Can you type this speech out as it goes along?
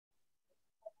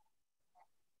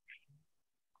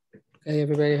Okay,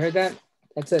 everybody heard that?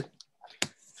 That's it.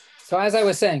 So as I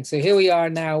was saying, so here we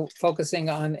are now focusing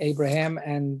on Abraham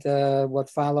and what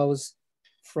follows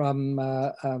from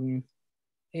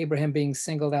Abraham being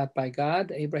singled out by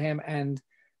God. Abraham and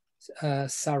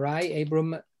Sarai,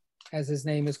 Abram, as his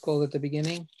name is called at the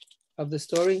beginning of the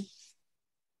story.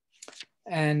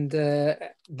 And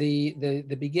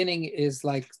the beginning is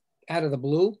like out of the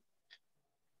blue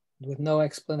with no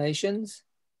explanations.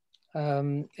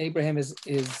 Abraham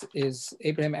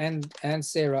Abraham and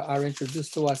Sarah are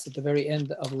introduced to us at the very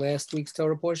end of last week's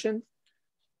Torah portion,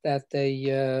 that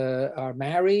they are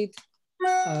married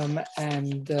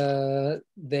and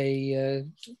they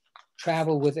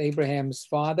travel with Abraham's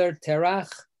father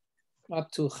Terach up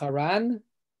to Haran,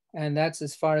 and that's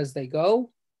as far as they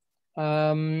go.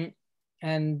 And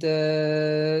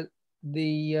the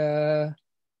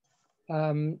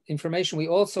information we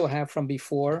also have from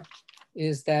before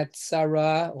is that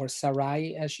Sarah, or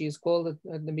Sarai as she is called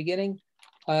at the beginning,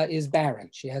 is barren.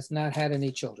 She has not had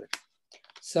any children.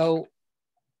 So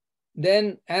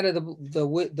then out of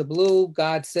the blue,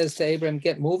 God says to Abraham,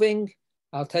 get moving,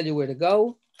 I'll tell you where to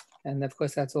go. And of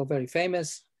course, that's all very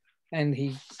famous. And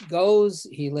he goes,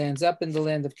 he lands up in the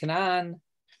land of Canaan.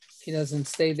 He doesn't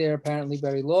stay there apparently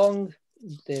very long.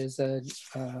 There's a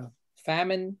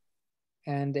famine,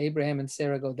 and Abraham and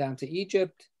Sarah go down to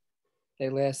Egypt. They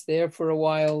last there for a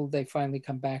while. They finally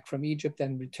come back from Egypt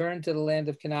and return to the land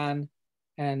of Canaan.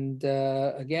 And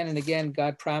again and again,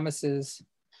 God promises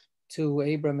to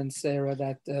Abram and Sarah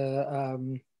that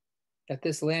that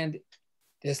this land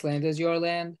is your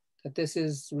land. That this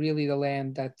is really the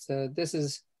land. That this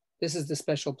is the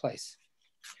special place.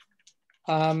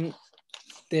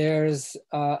 There's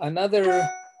another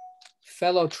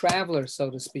fellow traveler,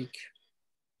 so to speak,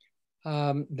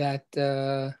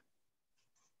 that.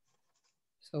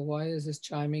 So why is this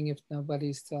chiming if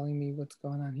nobody's telling me what's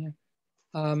going on here?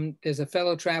 There's a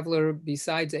fellow traveler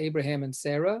besides Abraham and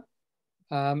Sarah,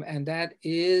 and that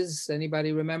is,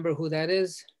 anybody remember who that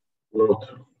is? Lot.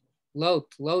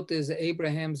 Lot is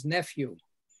Abraham's nephew,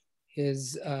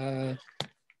 his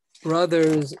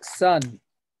brother's son.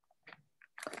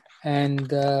 And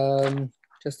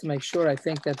just to make sure, I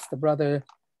think that's the brother.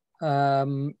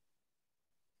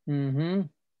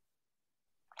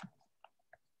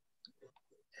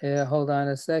 Hold on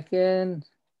a second.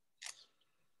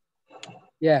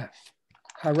 Yeah,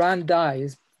 Haran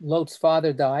dies, Lot's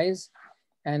father dies,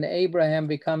 and Abraham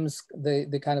becomes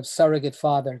the kind of surrogate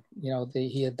father. You know,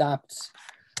 he adopts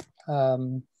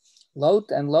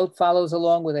Lot, and Lot follows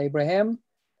along with Abraham.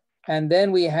 And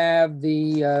then we have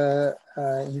the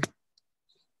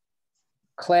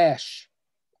clash.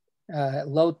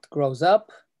 Lot grows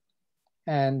up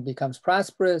and becomes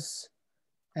prosperous,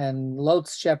 and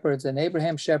Lot's shepherds and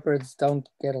Abraham's shepherds don't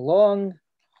get along,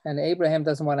 and Abraham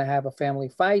doesn't want to have a family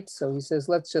fight, so he says,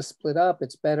 let's just split up.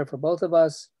 It's better for both of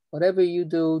us. Whatever you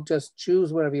do, just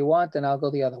choose whatever you want, and I'll go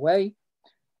the other way.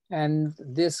 And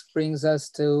this brings us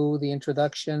to the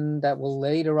introduction that will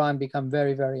later on become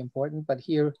very, very important, but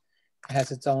here it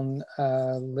has its own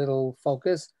little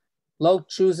focus. Lot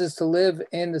chooses to live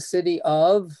in the city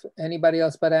of, anybody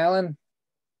else but Alan?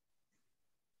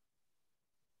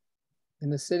 In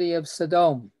the city of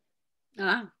Sodom.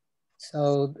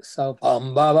 So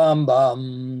bum, bum, bum,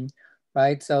 bum,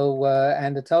 right? So,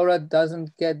 and the Torah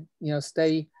doesn't get,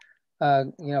 stay,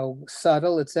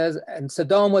 subtle. It says, and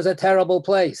Sodom was a terrible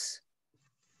place,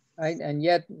 right? And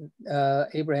yet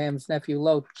Abraham's nephew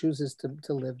Lot chooses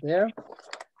to live there.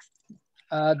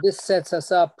 This sets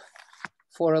us up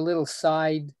for a little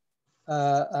side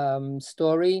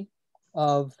story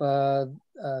of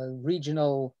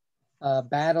regional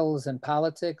battles and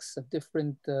politics of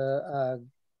different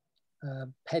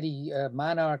petty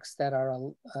monarchs that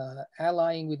are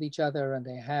allying with each other, and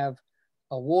they have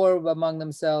a war among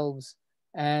themselves.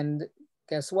 And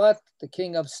guess what? The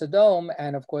king of Sodom,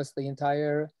 and of course the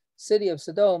entire city of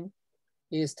Sodom,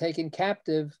 is taken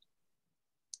captive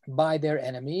by their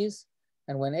enemies.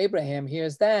 And when Abraham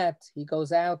hears that, he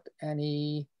goes out and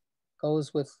he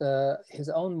goes with his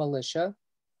own militia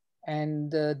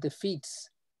and defeats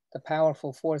the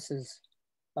powerful forces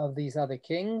of these other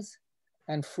kings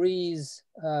and frees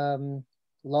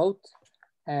Lot.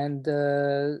 And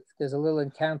there's a little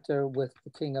encounter with the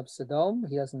king of Sodom.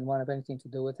 He doesn't want to have anything to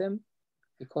do with him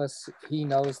because he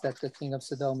knows that the king of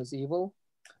Sodom is evil.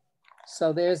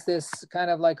 So there's this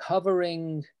kind of like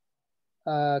hovering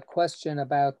question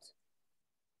about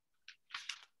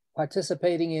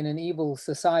participating in an evil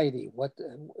society. What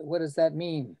does that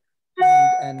mean?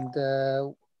 And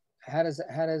how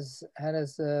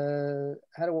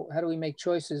do we make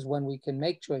choices when we can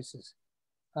make choices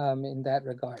in that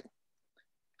regard?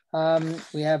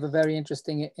 we have a very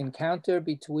interesting encounter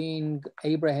between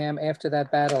Abraham after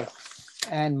that battle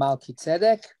and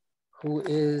Melchizedek, who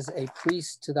is a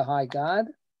priest to the high God,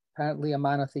 apparently a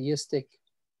monotheistic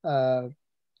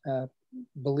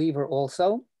believer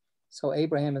also. So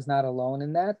Abraham is not alone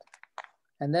in that.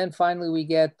 And then finally we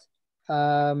get,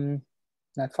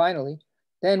 not finally,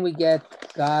 then we get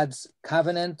God's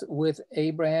covenant with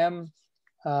Abraham,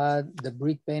 the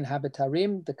Brit Ben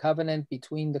Habitarim, the covenant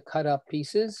between the cut up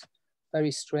pieces.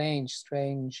 Very strange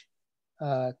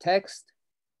text.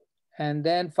 And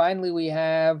then finally we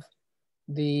have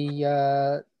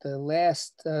the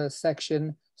last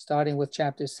section, starting with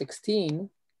chapter 16.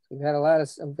 We've got a lot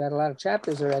of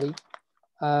chapters already.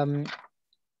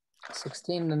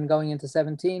 16 and going into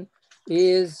 17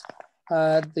 is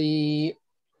the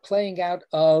playing out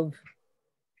of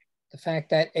the fact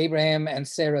that Abraham and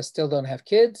Sarah still don't have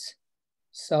kids.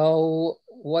 So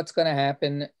what's going to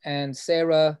happen? And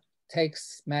Sarah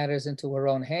takes matters into her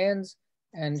own hands,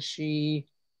 and she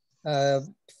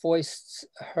foists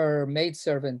her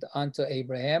maidservant onto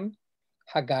Abraham,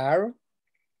 Hagar,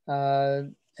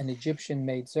 an Egyptian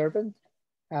maidservant.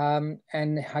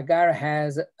 And Hagar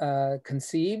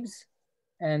conceives,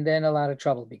 and then a lot of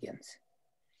trouble begins.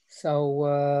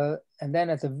 So, and then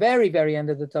at the very, very end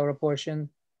of the Torah portion,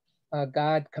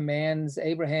 God commands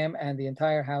Abraham and the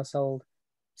entire household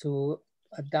to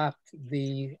adopt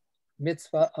the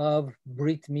mitzvah of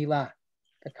Brit Milah,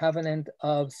 the covenant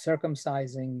of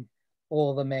circumcising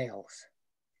all the males.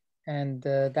 And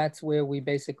that's where we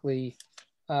basically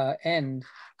end.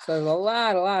 So there's a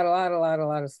lot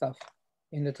of stuff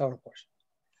in the Torah portion.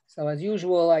 So as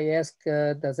usual, I ask,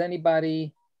 does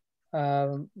anybody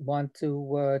want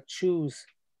to choose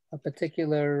a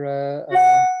particular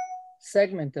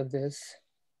segment of this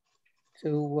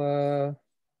to, I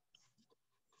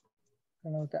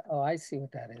don't know what that, oh, I see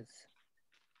what that is.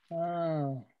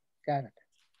 Oh, got it.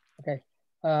 Okay.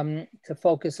 To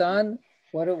focus on,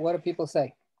 what do people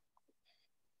say?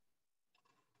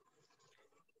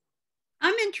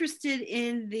 I'm interested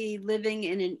in the living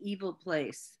in an evil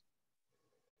place.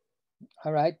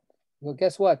 All right. Well,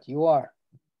 guess what? You are.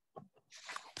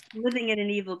 Living in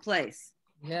an evil place.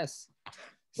 Yes.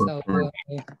 So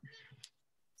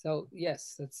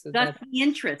yes, that's the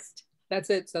interest. That's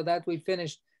it. So that we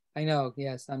finished. I know.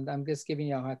 Yes, I'm just giving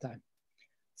you a hard time.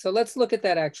 So let's look at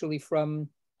that actually from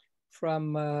I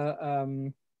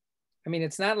mean,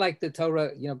 it's not like the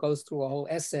Torah, goes through a whole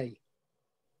essay,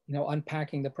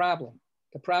 unpacking the problem.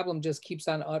 The problem just keeps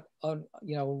on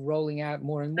rolling out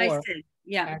more and more.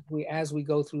 Yeah. As we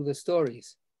go through the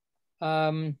stories.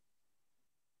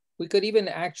 We could even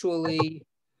actually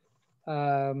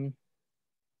go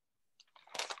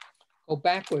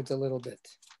backwards a little bit.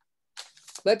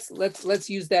 Let's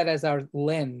use that as our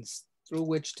lens through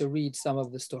which to read some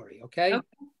of the story, okay?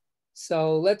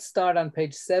 So let's start on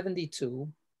page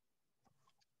 72.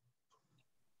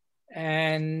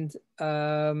 And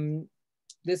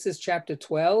this is chapter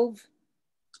 12,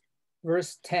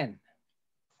 verse 10.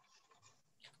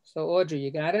 So Audrey,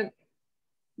 you got it?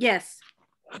 Yes.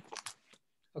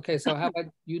 Okay, so how about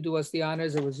you do us the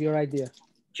honors? It was your idea.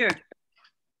 Sure.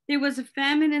 There was a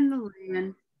famine in the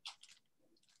land,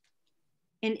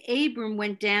 and Abram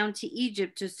went down to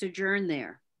Egypt to sojourn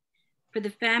there, for the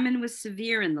famine was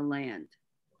severe in the land.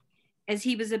 As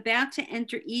he was about to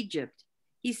enter Egypt,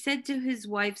 he said to his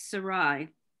wife Sarai,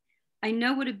 I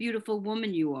know what a beautiful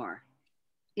woman you are.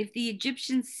 If the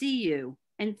Egyptians see you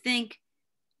and think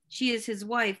she is his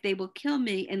wife, they will kill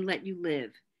me and let you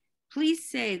live. Please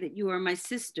say that you are my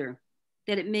sister,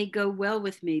 that it may go well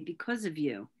with me because of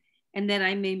you, and that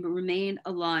I may remain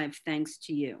alive thanks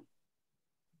to you.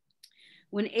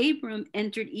 When Abram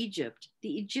entered Egypt,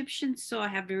 the Egyptians saw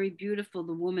how very beautiful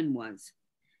the woman was.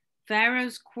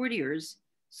 Pharaoh's courtiers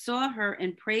saw her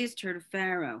and praised her to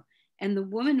Pharaoh, and the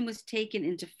woman was taken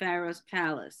into Pharaoh's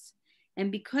palace.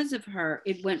 And because of her,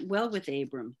 it went well with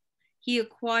Abram. He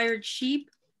acquired sheep,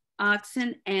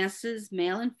 oxen, asses,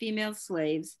 male and female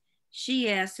slaves,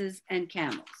 she-asses, and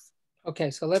camels.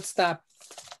 Okay, so let's stop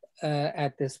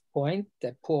at this point,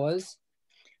 pause.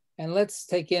 And let's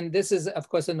take in, this is of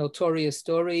course a notorious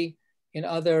story. In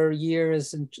other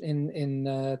years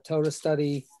in Torah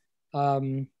study,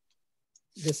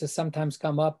 this has sometimes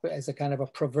come up as a kind of a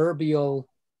proverbial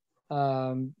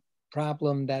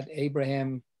problem that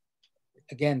Abraham,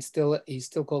 again, he's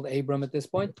still called Abram at this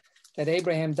point, that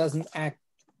Abraham doesn't act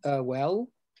well,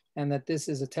 and that this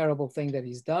is a terrible thing that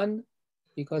he's done,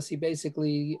 because he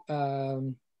basically,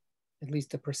 at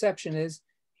least the perception is,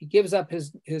 he gives up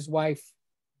his wife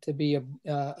to be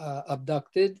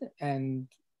abducted and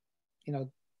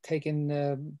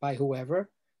taken by whoever,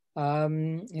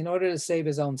 in order to save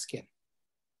his own skin.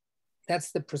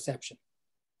 That's the perception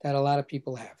that a lot of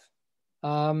people have.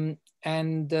 I'm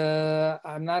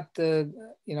not, going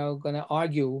to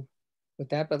argue with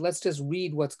that, but let's just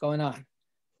read what's going on.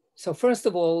 So first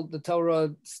of all, the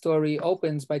Torah story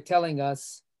opens by telling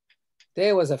us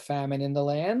there was a famine in the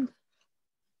land,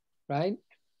 right?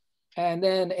 And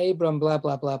then Abram, blah,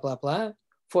 blah, blah, blah, blah.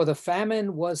 For the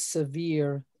famine was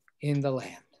severe in the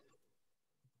land.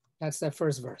 That's that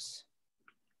first verse,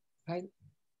 right?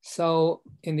 So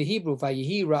in the Hebrew,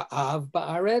 Vayihi Ra'av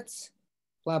Ba'aretz,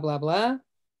 blah, blah, blah,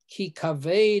 Ki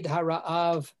Kaved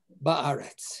Hara'av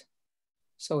Ba'aretz.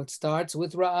 So it starts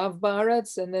with Ra'av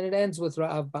Ba'aretz and then it ends with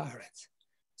Ra'av Ba'aretz.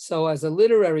 So as a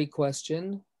literary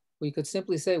question, we could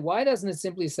simply say, why doesn't it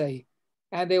simply say,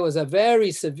 and there was a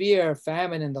very severe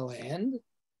famine in the land,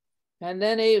 and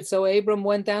then so Abram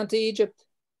went down to Egypt.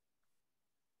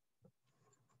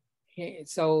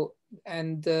 So,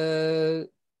 and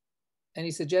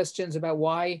any suggestions about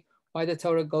why the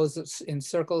Torah goes in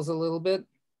circles a little bit?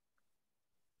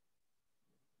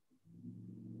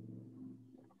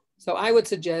 So I would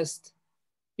suggest,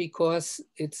 because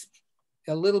it's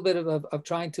a little bit of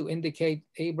trying to indicate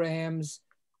Abraham's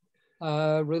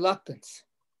reluctance.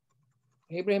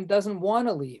 Abraham doesn't want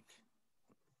to leave.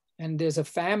 And there's a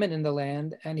famine in the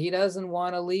land, and he doesn't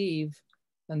want to leave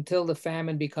until the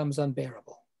famine becomes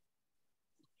unbearable.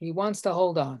 He wants to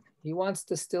hold on. He wants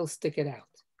to still stick it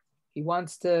out. He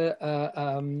wants to,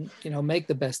 make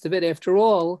the best of it. After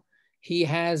all, he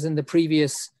has in the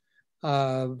previous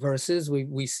verses,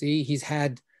 we see he's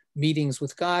had meetings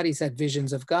with God. He's had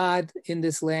visions of God in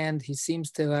this land. He seems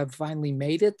to have finally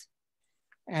made it.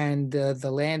 And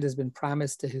the land has been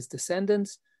promised to his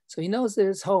descendants. So he knows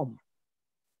there's home.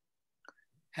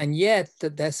 And yet,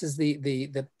 this is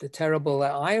the terrible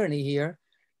irony here.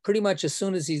 Pretty much as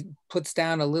soon as he puts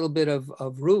down a little bit of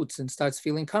roots and starts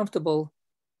feeling comfortable,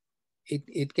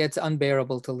 it gets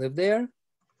unbearable to live there.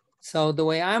 So the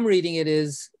way I'm reading it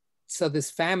is, so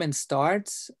this famine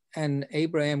starts and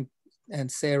Abraham and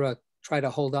Sarah try to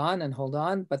hold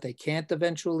on, but they can't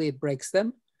eventually. It breaks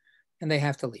them and they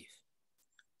have to leave.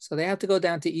 So they have to go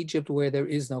down to Egypt where there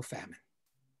is no famine.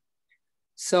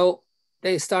 So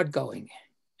they start going.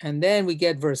 And then we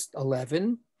get verse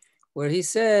 11, where he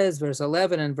says, verse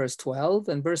 11 and verse 12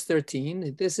 and verse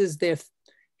 13, this is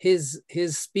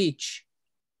his speech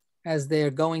as they're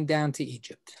going down to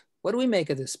Egypt. What do we make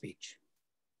of this speech?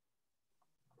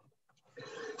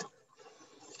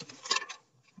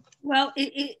 Well,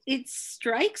 it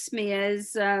strikes me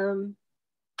as an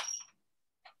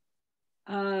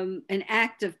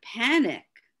act of panic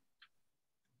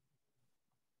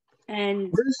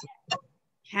and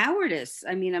cowardice.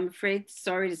 I mean, I'm afraid,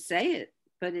 sorry to say it,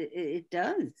 but it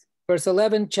does. Verse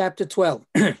 11, chapter 12.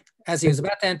 As he was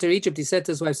about to enter Egypt, he said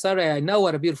to his wife, Sarai, I know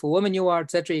what a beautiful woman you are,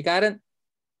 etc. You got it?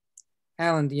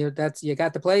 Alan, you got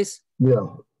the place? Yeah.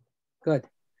 Good.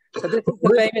 So this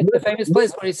is the famous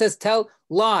place where he says, tell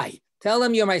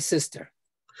them you're my sister.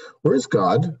 Where's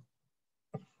God?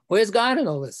 Where's God in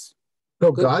all this?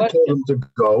 No, good God question. Told him to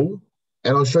go,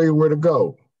 and I'll show you where to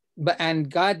go. And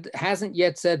God hasn't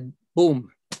yet said,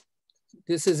 boom,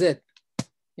 this is it.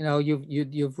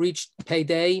 You've reached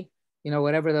payday,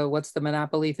 what's the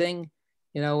monopoly thing,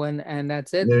 and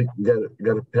that's it. Yeah, you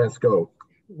got to pass go.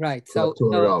 Right. So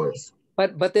 $200.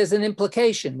 But there's an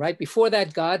implication, right? Before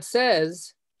that, God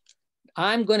says,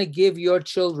 I'm going to give your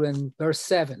children, verse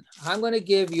 7, I'm going to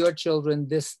give your children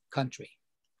this country.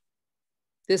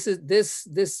 This is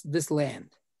this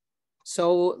land.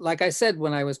 So like I said,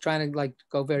 when I was trying to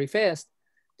go very fast,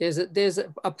 there's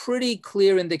a pretty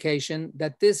clear indication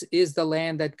that this is the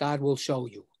land that God will show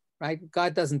you, right?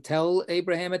 God doesn't tell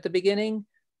Abraham at the beginning,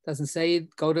 doesn't say,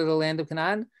 go to the land of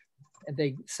Canaan. And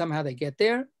they get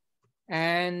there.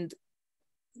 And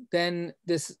then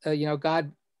this,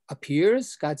 God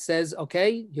appears. God says,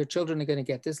 okay, your children are going to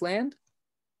get this land.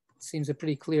 Seems a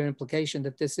pretty clear implication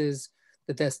that this is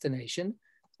the destination.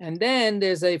 And then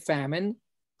there's a famine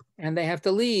and they have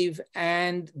to leave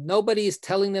and nobody is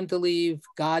telling them to leave.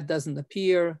 God doesn't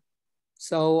appear.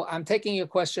 So I'm taking your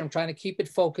question. I'm trying to keep it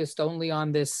focused only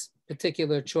on this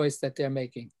particular choice that they're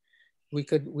making. We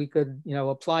could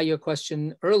apply your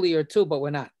question earlier too, but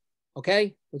we're not,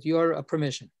 okay? With your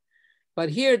permission. But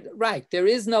here, right, there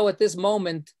is no, at this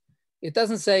moment, it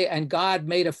doesn't say, and God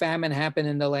made a famine happen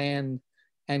in the land,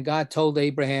 and God told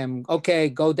Abraham, okay,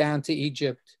 go down to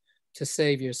Egypt to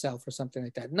save yourself or something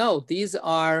like that. No, these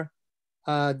are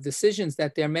decisions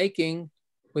that they're making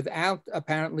without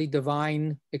apparently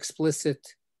divine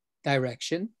explicit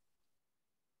direction.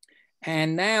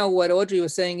 And now what Audrey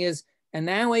was saying is, and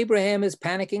now Abraham is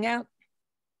panicking out.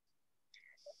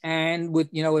 And with,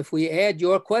 you know, if we add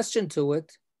your question to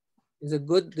it,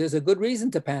 there's a good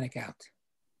reason to panic out.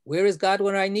 Where is God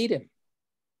when I need him?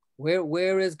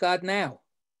 Where is God now?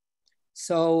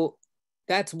 So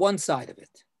that's one side of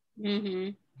it.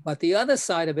 Mm-hmm. But the other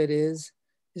side of it is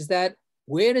that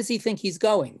where does he think he's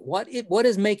going? What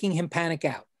is making him panic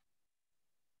out?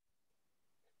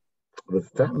 The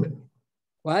famine.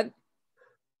 What?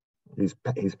 He's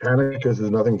panicked because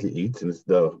there's nothing to eat, and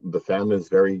the famine is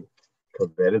very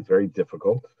kaved, it's very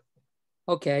difficult.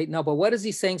 Okay, no, but what is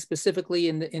he saying specifically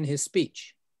in his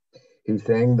speech? He's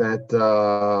saying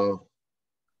that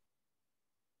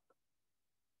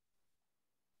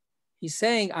he's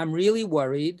saying, I'm really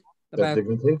worried about that they're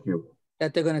going to take you.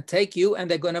 That they're going to take you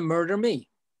and they're going to murder me.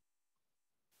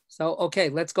 So, okay,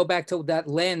 let's go back to that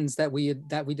lens that we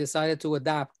decided to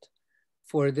adopt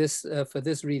for this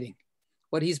reading.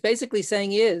 What he's basically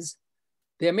saying is,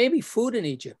 there may be food in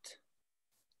Egypt,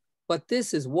 but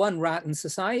this is one rotten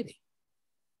society.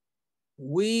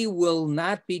 We will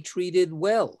not be treated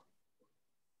well.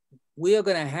 We are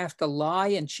going to have to lie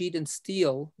and cheat and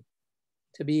steal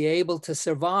to be able to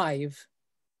survive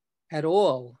at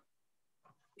all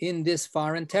in this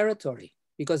foreign territory,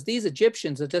 because these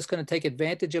Egyptians are just going to take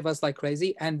advantage of us like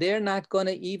crazy, and they're not going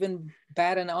to even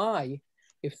bat an eye.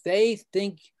 If they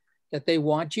think that they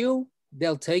want you,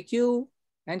 they'll take you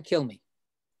and kill me.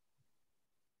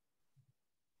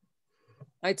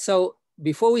 Right. So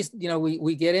before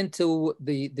we get into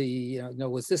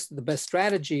was this the best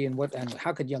strategy and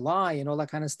how could you lie and all that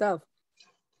kind of stuff,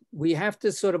 we have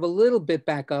to sort of a little bit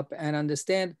back up and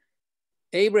understand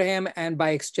Abraham, and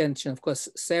by extension, of course,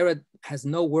 Sarah has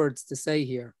no words to say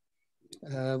here,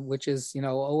 which is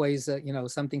always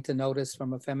something to notice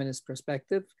from a feminist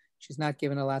perspective. She's not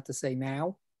given a lot to say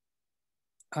now,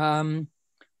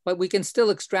 but we can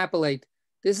still extrapolate.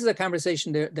 This is a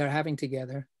conversation they're having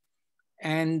together.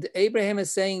 And Abraham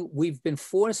is saying, we've been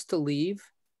forced to leave.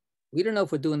 We don't know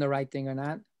if we're doing the right thing or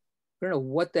not. We don't know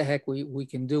what the heck we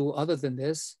can do other than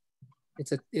this.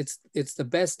 It's the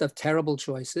best of terrible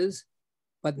choices.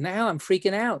 But now I'm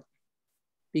freaking out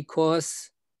because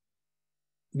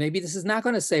maybe this is not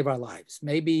going to save our lives.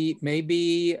 Maybe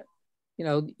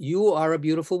you are a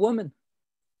beautiful woman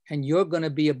and you're going to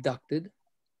be abducted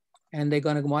and they're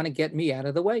going to want to get me out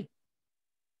of the way.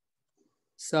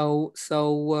 So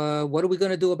what are we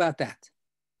going to do about that?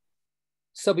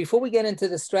 So before we get into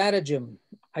the stratagem,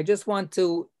 I just want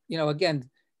to, again,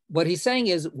 what he's saying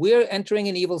is we're entering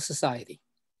an evil society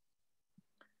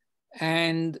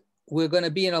and we're going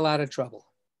to be in a lot of trouble.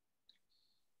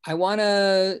 I want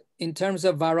to, in terms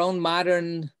of our own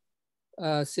modern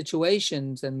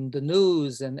situations and the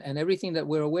news and everything that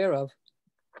we're aware of,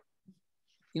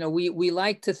 we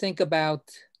like to think about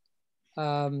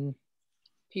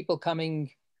people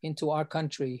coming into our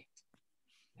country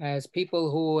as people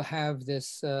who have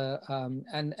this, and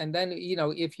then,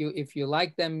 if you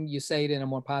like them, you say it in a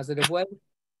more positive way.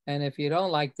 And if you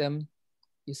don't like them,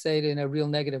 you say it in a real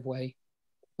negative way.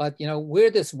 But,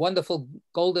 we're this wonderful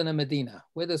golden Medina.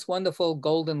 We're this wonderful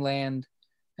golden land.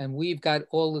 And we've got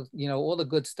all the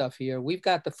good stuff here. We've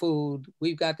got the food,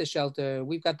 we've got the shelter,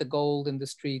 we've got the gold in the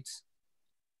streets.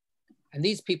 And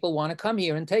these people want to come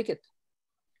here and take it.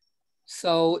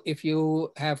 So if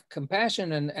you have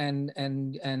compassion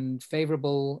and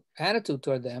favorable attitude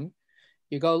toward them,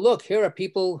 you go, look, here are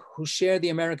people who share the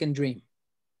American dream,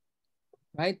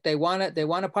 right? They want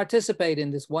to participate in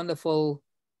this wonderful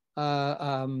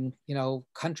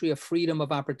country of freedom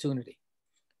of opportunity.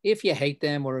 If you hate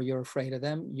them or you're afraid of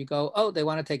them, you go, oh, they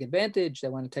want to take advantage. They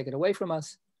want to take it away from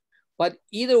us. But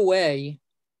either way,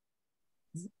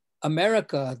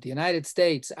 America, the United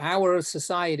States, our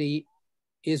society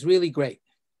is really great.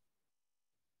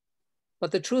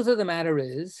 But the truth of the matter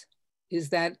is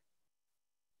that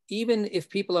even if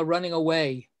people are running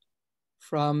away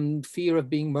from fear of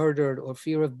being murdered or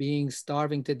fear of being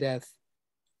starving to death,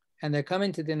 and they're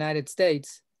coming to the United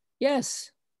States,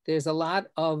 yes, there's a lot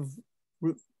of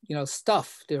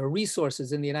stuff. There are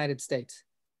resources in the United States,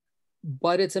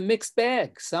 but it's a mixed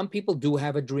bag. Some people do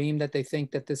have a dream that they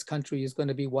think that this country is going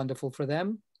to be wonderful for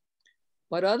them,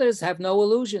 but others have no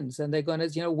illusions, and they're going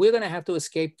to, we're going to have to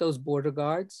escape those border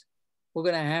guards. We're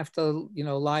going to have to,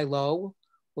 lie low.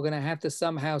 We're going to have to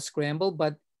somehow scramble,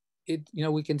 but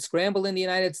we can scramble in the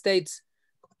United States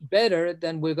better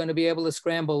than we're going to be able to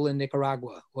scramble in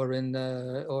Nicaragua or in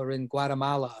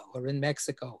Guatemala or in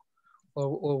Mexico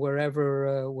or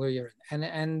wherever we're in.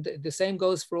 And the same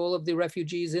goes for all of the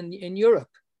refugees in Europe.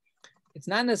 It's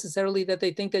not necessarily that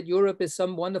they think that Europe is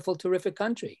some wonderful, terrific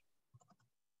country.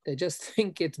 They just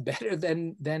think it's better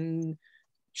than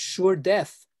sure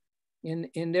death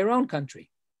in their own country.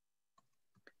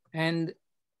 And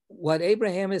what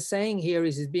Abraham is saying here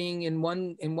is he's being in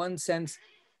one sense,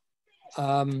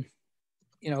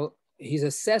 he's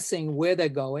assessing where they're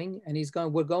going, and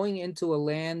we're going into a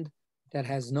land that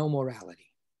has no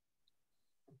morality.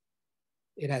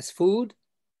 It has food,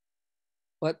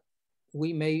 but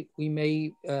we may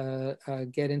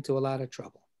get into a lot of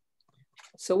trouble.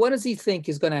 So what does he think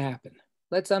is going to happen?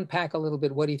 Let's unpack a little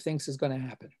bit what he thinks is going to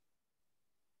happen.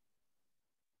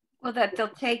 Well, that they'll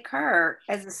take her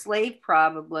as a slave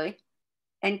probably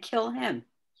and kill him.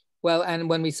 Well, and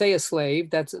when we say a slave,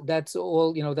 that's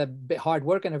all, that hard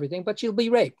work and everything, but she'll be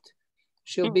raped.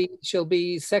 She'll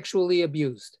be sexually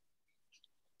abused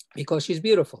because she's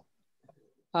beautiful.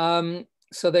 So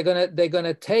they're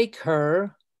gonna take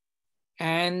her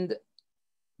and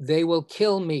they will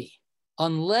kill me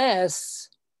unless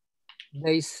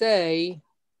we say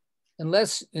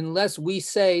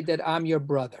that I'm your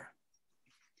brother.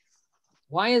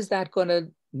 Why is that going to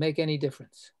make any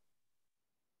difference?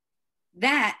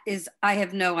 That is, I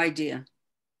have no idea.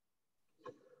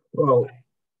 Well,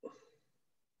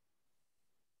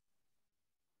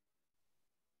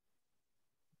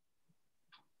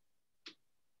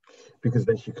 because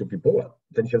then she could be bought.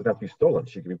 Then she doesn't have to be stolen.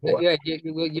 She could be bought. Yeah,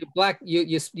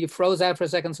 you froze out for a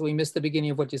second, so we missed the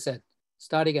beginning of what you said.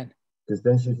 Start again. Because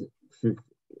then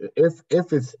if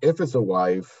it's a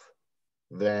wife,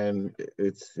 then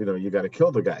it's, you got to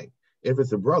kill the guy. If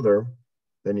it's a brother,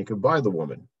 then you could buy the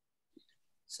woman.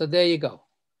 So there you go.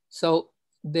 So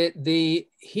depending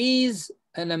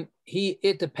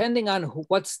on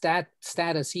what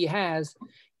status he has,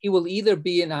 he will either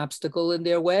be an obstacle in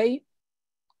their way,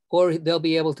 or they'll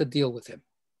be able to deal with him.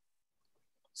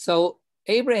 So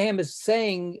Abraham is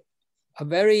saying a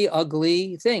very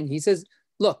ugly thing. He says,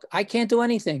 look, I can't do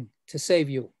anything to save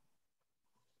you.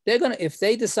 If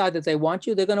they decide that they want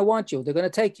you, they're going to want you. They're going to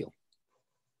take you.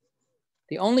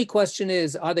 The only question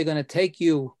is, are they going to take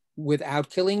you without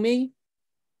killing me,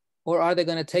 or are they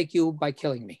going to take you by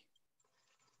killing me?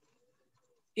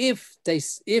 If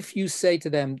you say to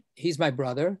them, he's my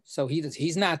brother, so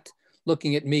he's not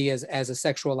looking at me as a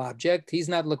sexual object. He's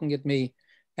not looking at me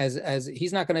as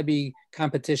he's not going to be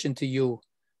competition to you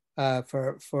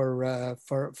for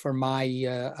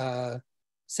my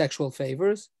sexual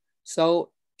favors. So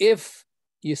if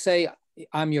you say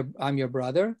I'm your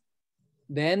brother,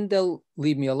 then they'll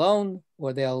leave me alone,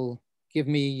 or they'll give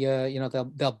me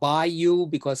they'll buy you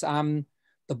because I'm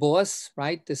the boss,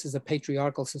 right? This is a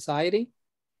patriarchal society.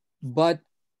 But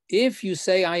if you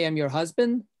say I am your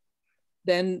husband,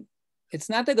 then it's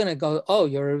not they're going to go, oh,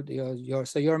 you're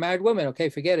a married woman. Okay,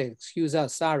 forget it. Excuse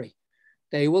us. Sorry.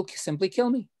 They will simply kill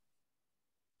me.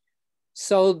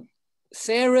 So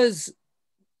Sarah's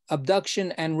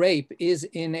abduction and rape is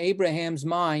in Abraham's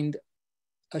mind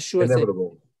a sure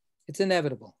inevitable thing. It's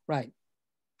inevitable, right?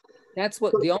 That's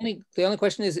what the only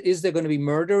question is there going to be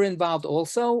murder involved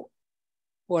also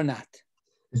or not?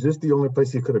 Is this the only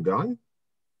place he could have gone?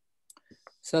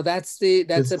 So that's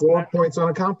 4 points on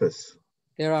a compass.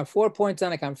 There are 4 points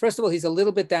on a compass. First of all, he's a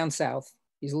little bit down south.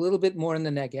 He's a little bit more in the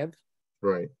Negev.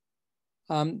 Right.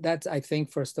 That's, I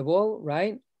think, first of all,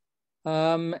 right?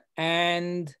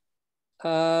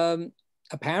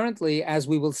 Apparently, as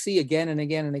we will see again and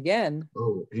again and again.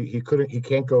 Oh, he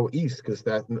can't go east because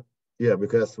that's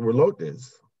where Lot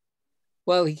is.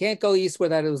 Well, he can't go east where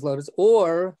that was Lot is,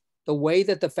 or the way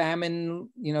that the famine,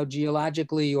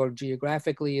 geologically or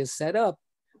geographically is set up.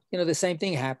 The same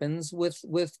thing happens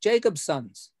with Jacob's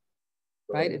sons,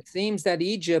 right? It seems that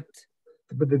Egypt.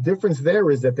 But the difference there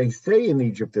is that they say in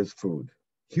Egypt there's food.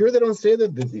 Here they don't say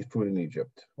that there's food in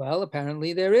Egypt. Well,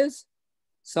 apparently there is.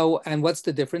 So, and what's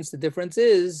the difference? The difference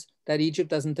is that Egypt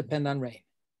doesn't depend on rain,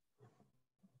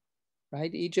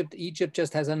 right? Egypt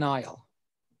just has a Nile.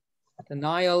 The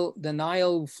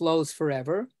Nile flows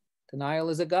forever. The Nile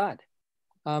is a god,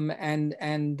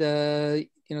 the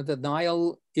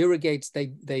Nile irrigates.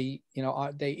 They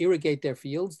irrigate their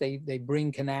fields. They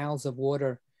bring canals of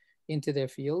water into their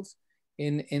fields.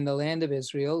 In the land of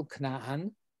Israel,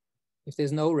 Canaan, if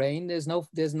there's no rain, there's no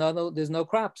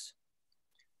crops.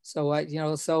 So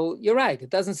so you're right. It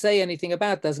doesn't say anything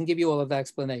about, doesn't give you all of that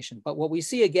explanation. But what we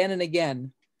see again and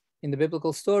again in the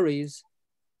biblical stories,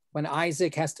 when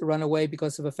Isaac has to run away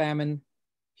because of a famine,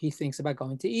 he thinks about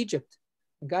going to Egypt.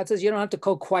 And God says, you don't have to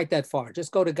go quite that far.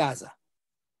 Just go to Gaza.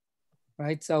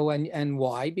 Right? So, and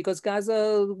why? Because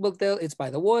Gaza, well, it's by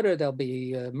the water. There'll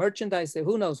be merchandise there,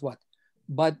 who knows what.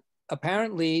 But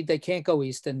apparently they can't go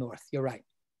east and north. You're right.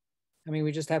 I mean,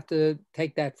 we just have to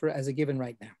take that as a given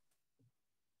right now.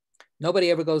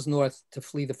 Nobody ever goes north to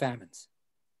flee the famines.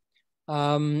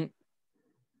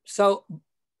 So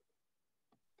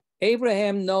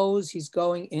Abraham knows he's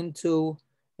going into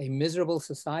a miserable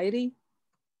society,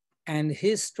 and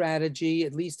his strategy,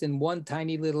 at least in one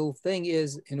tiny little thing,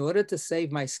 is in order to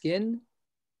save my skin,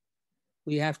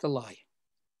 we have to lie,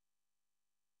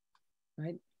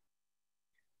 right?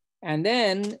 And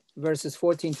then verses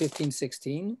 14, 15,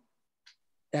 16,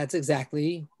 that's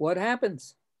exactly what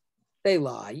happens. They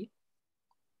lie,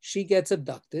 she gets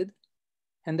abducted,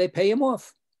 and they pay him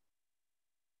off.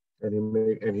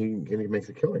 And he makes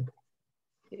a killing.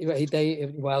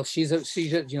 Well, she's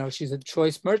a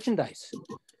choice merchandise.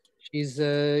 She's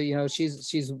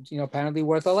apparently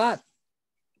worth a lot,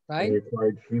 right? And he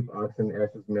acquired sheep, oxen,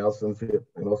 asses, males,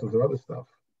 and all sorts of other stuff.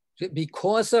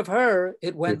 Because of her,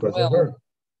 it went well,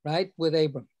 right, with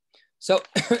Abram. So,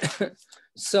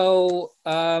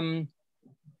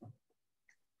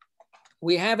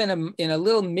 we have in a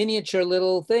little miniature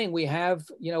little thing, we have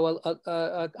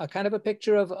a kind of a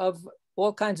picture of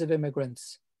all kinds of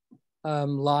immigrants'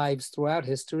 lives throughout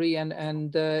history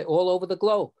and all over the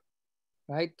globe,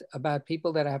 right? About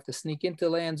people that have to sneak into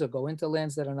lands or go into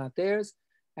lands that are not theirs,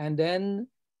 and then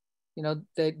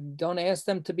they don't ask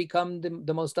them to become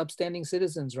the most upstanding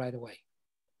citizens right away.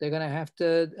 They're going to have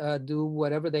to do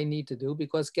whatever they need to do,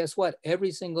 because guess what? Every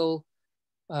single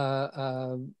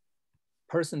person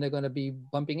they're going to be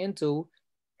bumping into,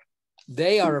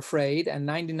 they are afraid, and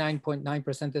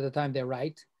 99.9% of the time they're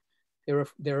right.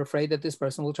 They're afraid that this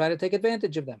person will try to take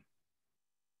advantage of them.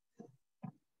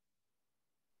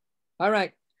 All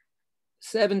right,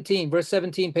 17, verse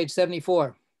 17, page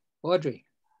 74. Audrey.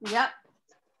 Yep.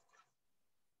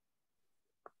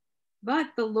 But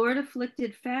the Lord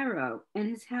afflicted Pharaoh and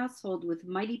his household with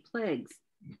mighty plagues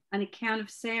on account of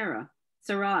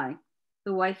Sarai,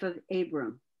 the wife of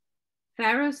Abram.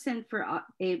 Pharaoh sent for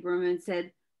Abram and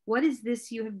said, "What is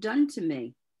this you have done to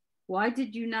me? Why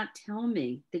did you not tell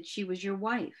me that she was your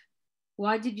wife?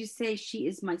 Why did you say she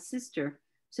is my sister,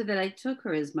 so that I took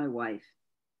her as my wife?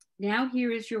 Now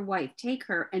here is your wife, take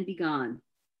her and be gone."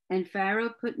 And Pharaoh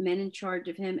put men in charge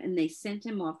of him, and they sent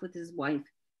him off with his wife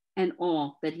and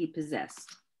all that he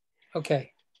possessed.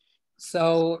 Okay,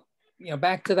 so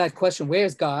back to that question,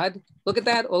 where's God? Look at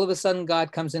that, all of a sudden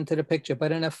God comes into the picture,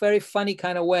 but in a very funny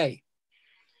kind of way,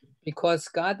 because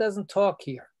God doesn't talk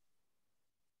here.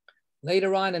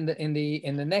 Later on in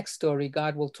the next story,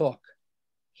 God will talk.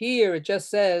 Here it just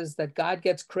says that God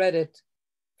gets credit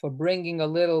for bringing a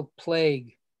little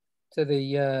plague to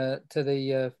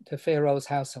Pharaoh's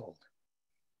household,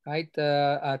 right?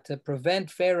 To prevent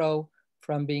Pharaoh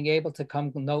from being able to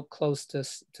come close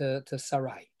to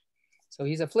Sarai. So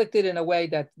he's afflicted in a way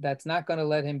that's not going to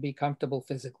let him be comfortable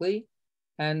physically,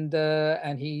 and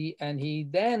he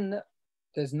then,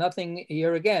 there's nothing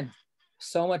here again.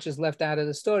 So much is left out of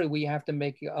the story. We have to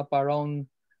make up our own,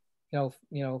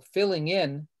 filling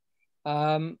in.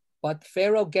 But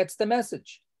Pharaoh gets the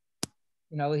message.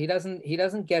 He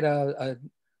doesn't get a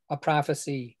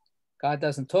prophecy. God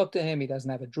doesn't talk to him. He doesn't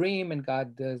have a dream, and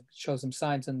God shows him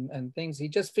signs and things. He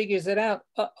just figures it out.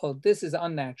 Oh, this is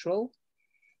unnatural.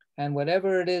 And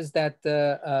whatever it is that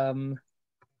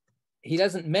he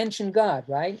doesn't mention God,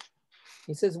 right?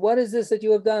 He says, "What is this that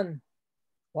you have done?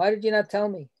 Why did you not tell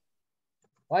me?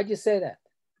 Why'd you say that?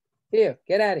 Here,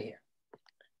 get out of here."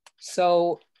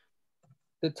 So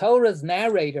the Torah's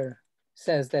narrator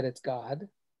says that it's God,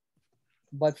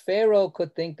 but Pharaoh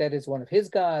could think that it's one of his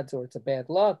gods, or it's a bad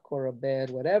luck, or a bad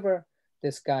whatever.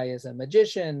 This guy is a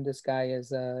magician. This guy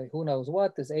is who knows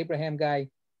what, this Abraham guy.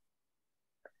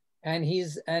 And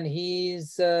he's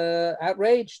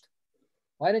outraged.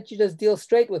 Why didn't you just deal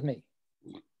straight with me?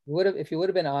 If you would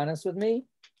have been honest with me,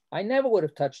 I never would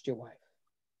have touched your wife.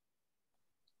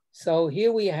 So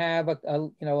here we have a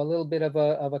little bit of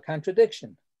a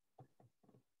contradiction.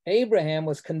 Abraham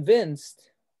was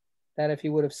convinced that if he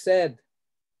would have said,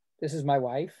 "This is my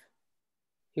wife,"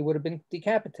 he would have been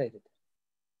decapitated.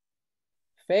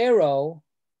 Pharaoh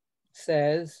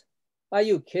says, "Are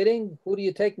you kidding? Who do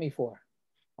you take me for?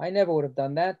 I never would have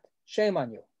done that. Shame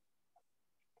on you."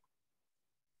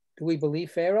 Do we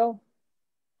believe Pharaoh?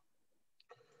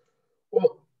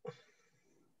 Well,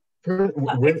 how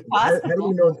do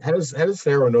we know? How does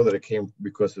Pharaoh know that it came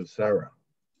because of Sarah?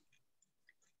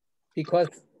 Because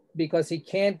he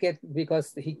can't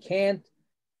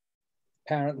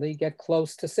apparently get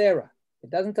close to Sarah. It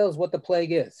doesn't tell us what the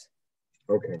plague is.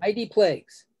 Okay. ID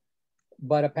plagues,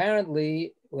 but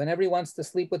apparently whenever he wants to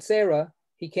sleep with Sarah,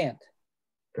 he can't.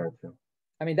 Gotcha.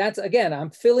 I mean, that's, again, I'm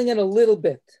filling in a little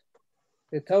bit.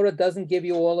 The Torah doesn't give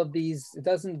you all of these. It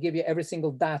doesn't give you every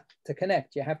single dot to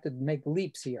connect. You have to make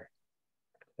leaps here.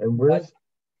 And where's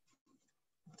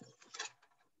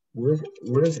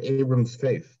Abram's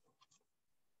faith?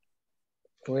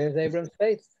 Where's Abram's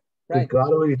faith? Because Right.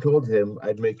 God already told him,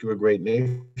 "I'd make you a great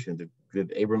nation."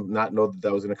 Did Abram not know that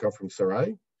that was going to come from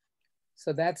Sarai?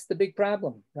 So that's the big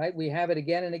problem, right? We have it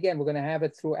again and again. We're going to have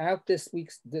it throughout this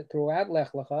week's, throughout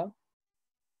Lech-Lecha.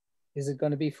 Is it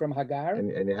going to be from Hagar? And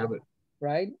you have it.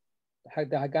 Right?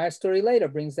 The Hagar story later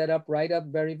brings that up right up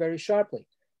very, very sharply.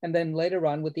 And then later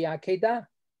on with the Akedah,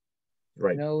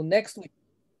 Right. Next week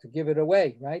to give it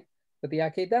away, right? With the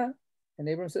Akedah. And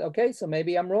Abram said, okay, so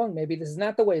maybe I'm wrong. Maybe this is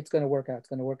not the way it's going to work out. It's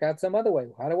going to work out some other way.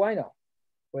 How do I know?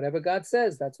 Whatever God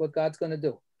says, that's what God's going to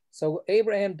do. So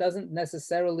Abraham doesn't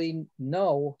necessarily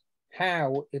know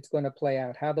how it's going to play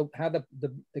out, how the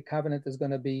covenant is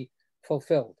going to be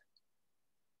fulfilled.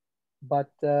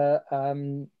 But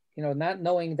not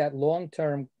knowing that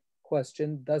long-term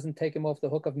question doesn't take him off the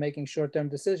hook of making short-term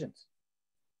decisions.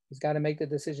 He's got to make the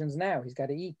decisions now. He's got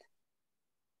to eat.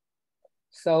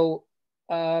 So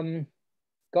going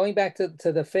back to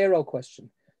the Pharaoh question.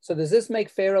 So does this make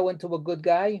Pharaoh into a good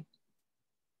guy?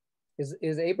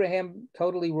 Is Abraham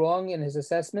totally wrong in his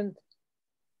assessment?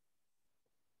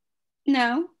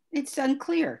 No, it's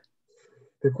unclear.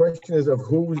 The question is of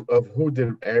who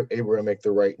did Abraham make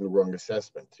the right and the wrong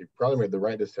assessment? He probably made the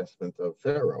right assessment of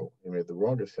Pharaoh. He made the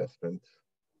wrong assessment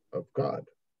of God.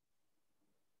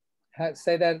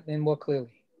 Say that in more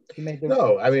clearly. He made the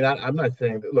No, I mean I'm not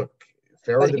saying that. Look,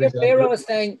 Pharaoh. But here Pharaoh is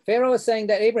saying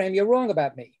that Abraham, you're wrong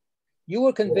about me. You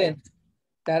were convinced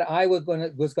that I was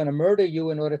going to murder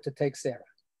you in order to take Sarah,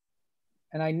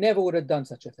 and I never would have done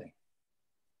such a thing.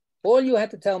 All you had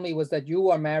to tell me was that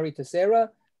you are married to Sarah,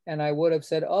 and I would have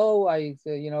said, "Oh,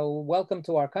 welcome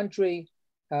to our country,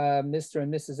 Mr.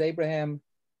 and Mrs. Abraham.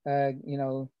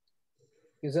 Gesundheit."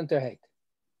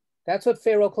 That's what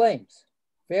Pharaoh claims.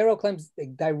 Pharaoh claims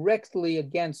directly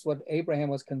against what Abraham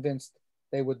was convinced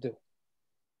they would do.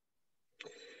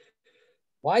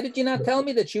 Why did you not tell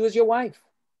me that she was your wife?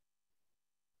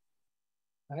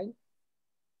 Right?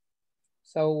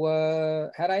 So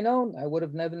had I known, I would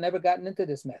have never gotten into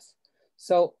this mess.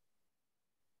 So,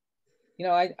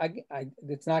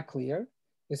 it's not clear.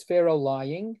 Is Pharaoh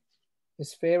lying?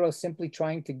 Is Pharaoh simply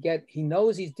trying to he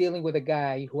knows he's dealing with a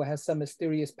guy who has some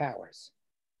mysterious powers,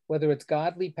 whether it's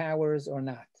godly powers or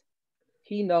not.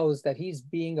 He knows that he's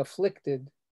being afflicted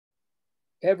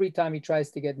every time he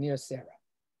tries to get near Sarah.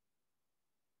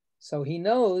 So he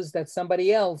knows that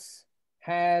somebody else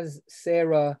has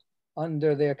Sarah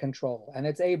under their control, and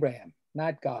it's Abraham,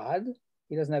 not God.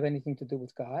 He doesn't have anything to do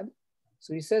with God.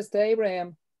 So he says to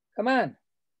Abraham, come on,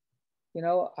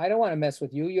 I don't want to mess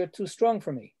with you. You're too strong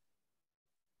for me.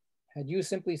 Had you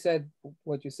simply said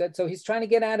what you said. So he's trying to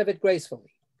get out of it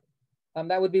gracefully.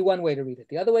 That would be one way to read it.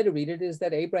 The other way to read it is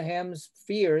that Abraham's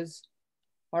fears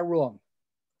are wrong.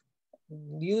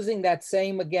 Using that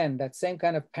same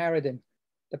kind of paradigm,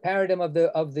 the paradigm of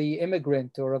the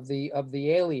immigrant or of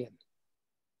the alien.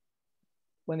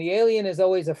 When the alien is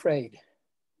always afraid,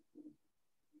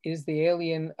 is the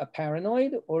alien a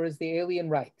paranoid or is the alien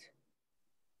right?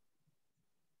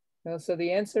 Well, so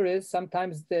the answer is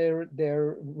sometimes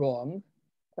they're wrong,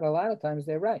 but a lot of times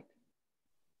they're right.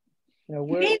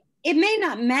 It may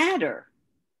not matter.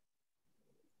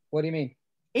 What do you mean?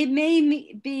 It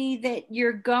may be that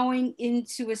you're going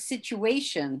into a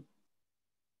situation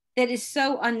that is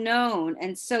so unknown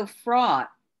and so fraught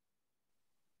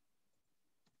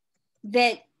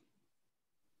that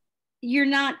you're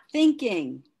not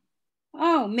thinking,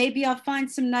 oh, maybe I'll find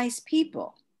some nice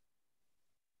people.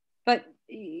 But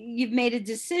you've made a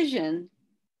decision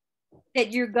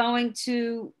that you're going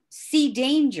to see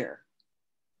danger.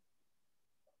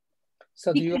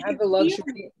 So do you have the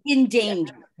luxury in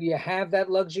danger? Do you have that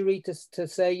luxury to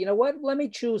say, you know what, let me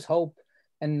choose hope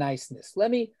and niceness. Let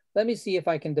me see if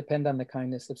I can depend on the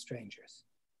kindness of strangers.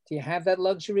 Do you have that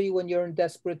luxury when you're in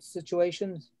desperate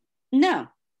situations? No.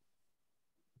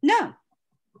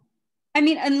 I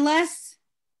mean, unless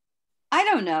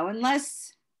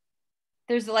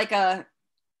there's like a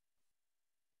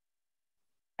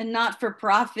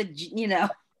not-for-profit,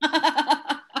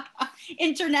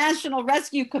 International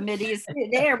Rescue Committee is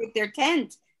there with their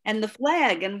tent and the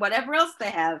flag and whatever else they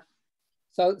have.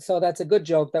 So that's a good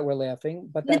joke that we're laughing,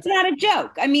 but that's not a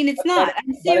joke. I mean, it's not.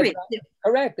 I'm serious. It's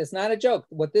not, correct. It's not a joke.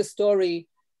 What this story,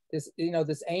 this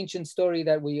ancient story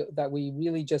that we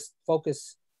really just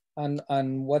focus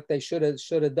on what they should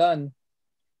have done,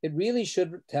 it really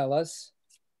should tell us,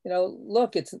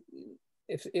 look, it's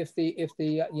if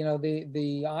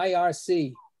the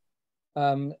IRC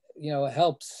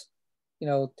helps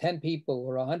 10 people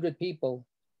or 100 people,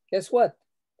 guess what?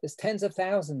 There's tens of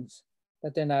thousands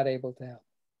that they're not able to help.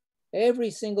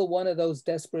 Every single one of those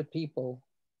desperate people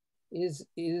is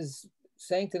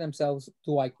saying to themselves,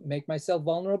 do I make myself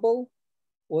vulnerable,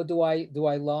 or do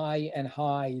I lie and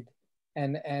hide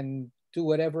and do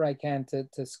whatever I can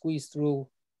to squeeze through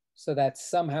so that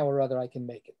somehow or other I can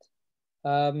make it?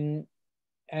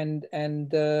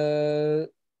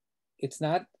 It's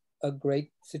not a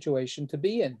great situation to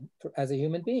be in as a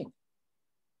human being.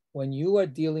 When you are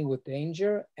dealing with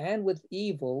danger and with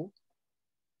evil,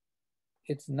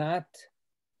 it's not,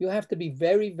 you have to be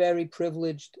very, very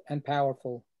privileged and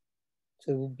powerful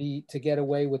to get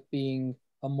away with being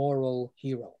a moral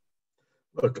hero.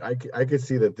 Look, I could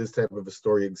see that this type of a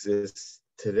story exists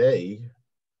today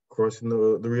crossing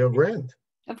the Rio Grande.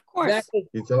 Of course. Exactly.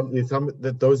 You tell me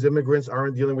that those immigrants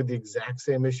aren't dealing with the exact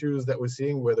same issues that we're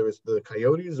seeing, whether it's the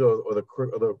coyotes or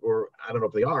I don't know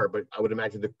if they are, but I would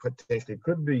imagine there potentially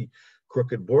could be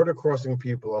crooked border crossing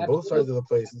people on both sides of the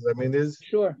places. I mean,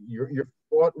 you're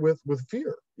fought with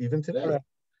fear even today.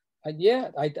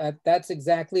 Correct. That's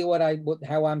exactly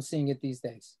how I'm seeing it these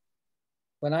days.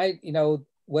 When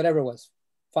whatever it was,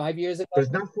 5 years ago. But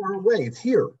it's not far away. It's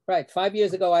here. Right. 5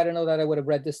 years ago, I don't know that I would have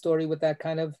read this story with that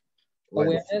kind of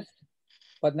awareness,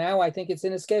 but now I think it's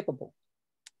inescapable.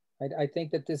 I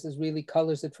think that this is really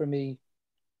colors it for me,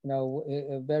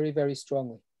 very, very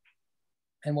strongly.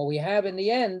 And what we have in the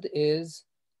end is,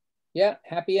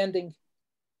 happy ending.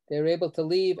 They're able to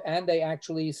leave, and they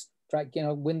actually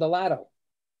win the lotto.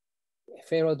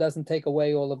 Pharaoh doesn't take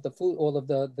away all of the food, all of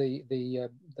the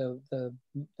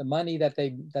money that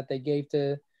they gave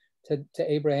to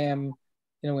Abraham,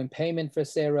 in payment for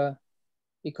Sarah,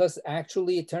 because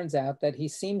actually it turns out that he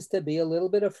seems to be a little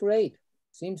bit afraid,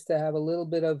 seems to have a little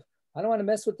bit of, I don't want to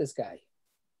mess with this guy,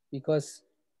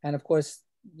 and of course,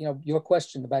 your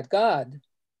question about God,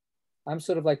 I'm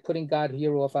sort of like putting God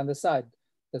here off on the side.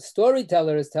 The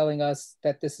storyteller is telling us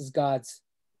that this is God's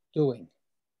doing.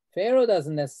 Pharaoh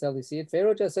doesn't necessarily see it.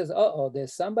 Pharaoh just says,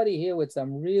 there's somebody here with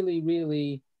some really,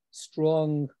 really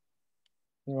strong,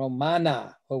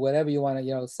 mana or whatever you want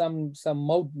to, some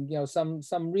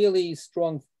really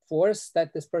strong force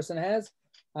that this person has.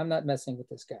 I'm not messing with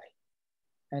this guy.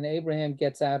 And Abraham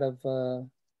gets out of the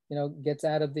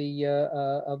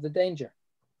danger.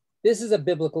 This is a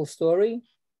biblical story.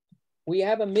 We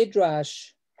have a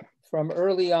midrash from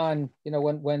early on,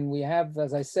 when we have,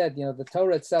 as I said, the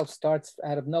Torah itself starts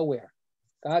out of nowhere.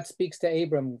 God speaks to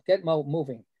Abram, get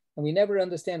moving. And we never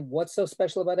understand what's so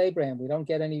special about Abraham. We don't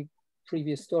get any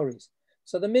previous stories.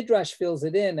 So the midrash fills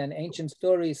it in, and ancient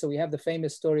stories. So we have the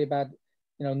famous story about,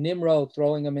 Nimrod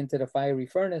throwing him into the fiery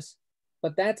furnace,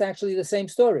 but that's actually the same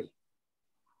story.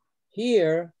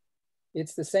 Here,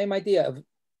 it's the same idea of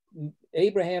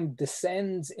Abraham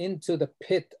descends into the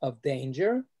pit of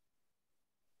danger,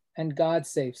 and God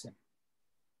saves him.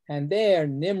 And there,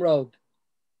 Nimrod,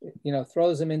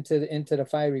 throws him into the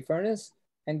fiery furnace,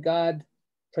 and God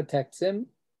protects him.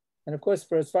 And of course,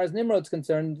 as far as Nimrod's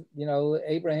concerned,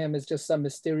 Abraham is just some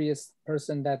mysterious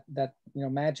person that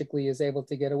magically is able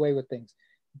to get away with things.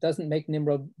 It doesn't make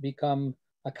Nimrod become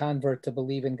a convert to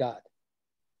believe in God,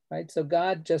 right? So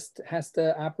God just has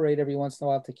to operate every once in a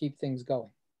while to keep things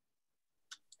going.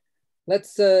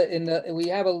 Let's we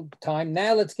have a time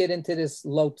now. Let's get into this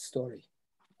Lot story,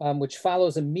 which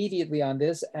follows immediately on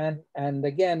this, and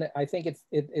again, I think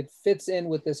it fits in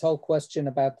with this whole question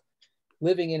about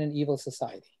living in an evil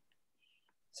society.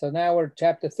 So now we're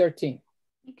chapter 13.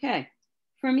 Okay,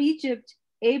 from Egypt,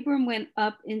 Abram went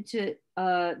up into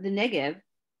the Negev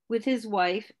with his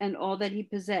wife and all that he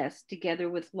possessed, together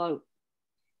with Lot.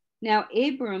 Now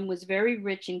Abram was very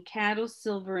rich in cattle,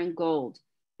 silver, and gold.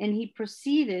 And he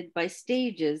proceeded by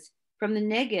stages from the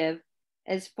Negev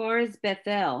as far as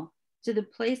Bethel to the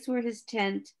place where his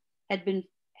tent had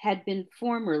been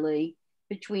formerly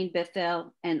between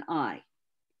Bethel and Ai,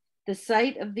 the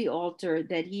site of the altar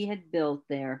that he had built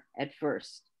there at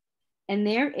first. And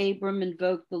there Abram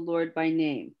invoked the Lord by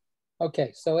name.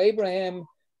 Okay, so Abraham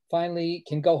finally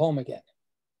can go home again.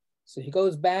 So he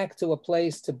goes back to a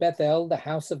place, to Bethel, the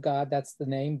house of God. That's the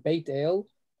name, Beit El,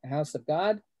 the house of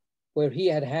God, where he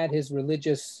had his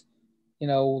religious,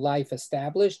 life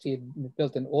established. He had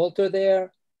built an altar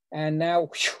there, and now,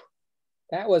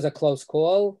 that was a close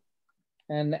call,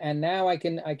 and now I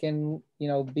can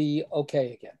be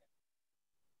okay again.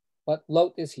 But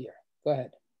Lot is here. Go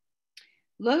ahead.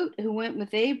 Lot, who went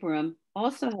with Abram,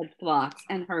 also had flocks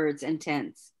and herds and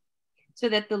tents, so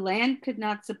that the land could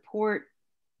not support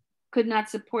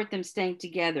them staying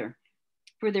together.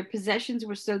 For their possessions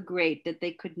were so great that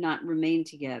they could not remain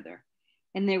together.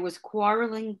 And there was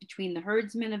quarreling between the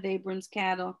herdsmen of Abram's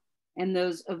cattle and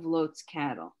those of Lot's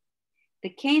cattle. The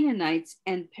Canaanites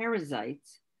and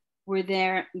Perizzites were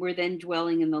then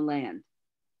dwelling in the land.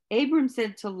 Abram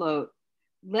said to Lot,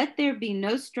 Let there be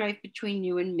no strife between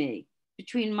you and me,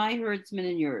 between my herdsmen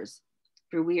and yours,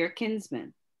 for we are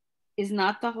kinsmen. Is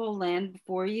not the whole land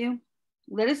before you?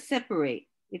 Let us separate.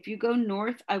 If you go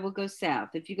north, I will go south.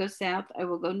 If you go south, I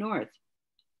will go north.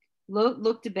 Lot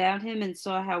looked about him and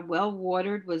saw how well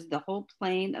watered was the whole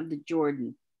plain of the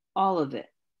Jordan, all of it.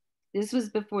 This was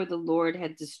before the Lord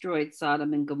had destroyed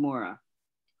Sodom and Gomorrah,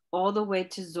 all the way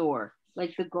to Zor,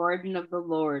 like the garden of the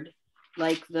Lord,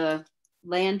 like the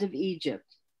land of Egypt.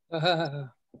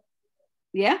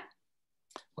 Yeah?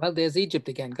 Well, there's Egypt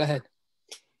again. Go ahead.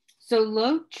 So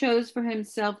Lot chose for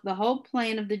himself the whole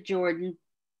plain of the Jordan,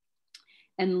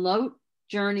 and Lot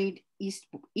journeyed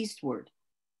eastward.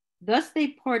 Thus they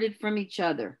parted from each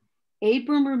other.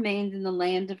 Abram remained in the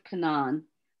land of Canaan,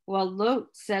 while Lot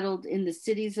settled in the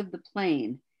cities of the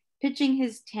plain, pitching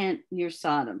his tent near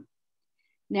Sodom.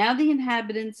 Now the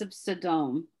inhabitants of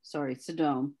Sodom,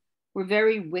 were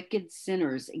very wicked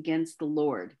sinners against the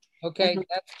Lord. Okay,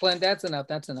 that's enough.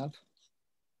 That's enough.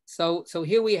 So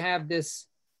here we have this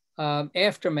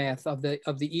aftermath of the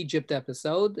Egypt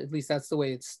episode. At least that's the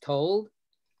way it's told.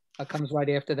 It comes right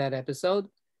after that episode,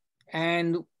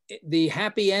 and the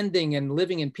happy ending and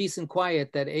living in peace and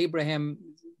quiet that Abraham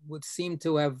would seem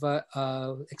to have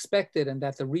expected, and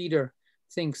that the reader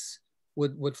thinks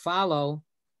would follow,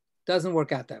 doesn't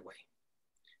work out that way.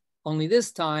 Only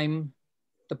this time,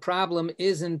 the problem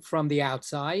isn't from the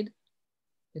outside.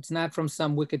 It's not from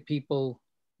some wicked people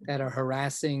that are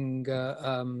harassing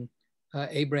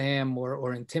Abraham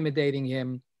or intimidating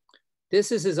him.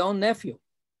 This is his own nephew.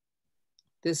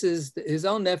 His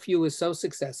own nephew is so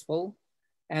successful,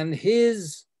 and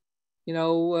his,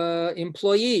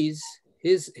 employees,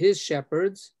 his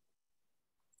shepherds,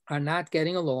 are not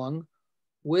getting along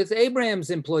with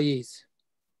Abraham's employees.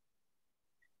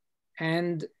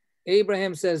 And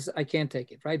Abraham says, I can't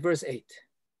take it, right? Verse 8,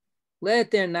 let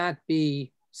there not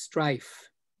be strife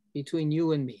between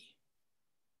you and me,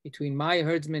 between my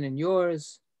herdsmen and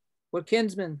yours. We're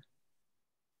kinsmen.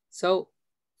 So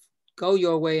go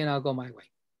your way and I'll go my way.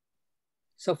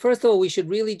 So first of all, we should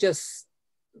really just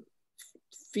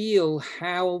feel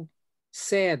how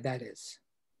sad that is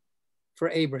for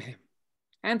Abraham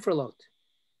and for Lot.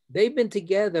 They've been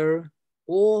together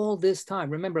all this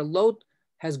time. Remember, Lot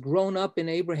has grown up in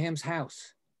Abraham's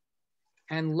house,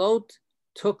 and Lot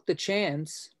took the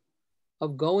chance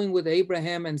of going with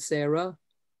Abraham and Sarah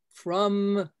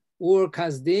from Ur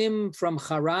Kasdim, from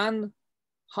Haran,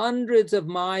 hundreds of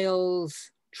miles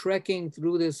trekking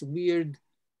through this weird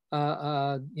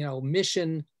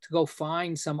mission to go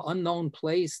find some unknown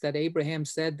place that Abraham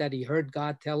said that he heard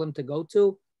God tell him to go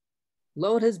to.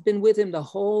 Lot has been with him the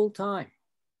whole time.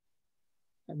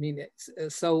 I mean,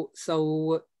 so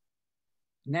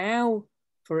now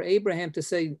for Abraham to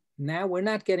say, now we're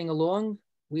not getting along,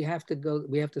 we have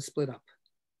to split up,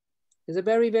 is a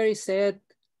very, very sad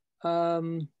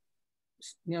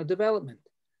development.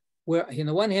 Where on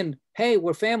the one hand, hey,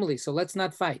 we're family, so let's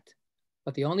not fight.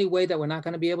 But the only way that we're not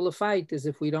going to be able to fight is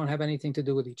if we don't have anything to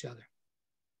do with each other.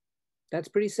 That's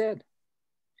pretty sad.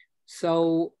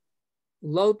 So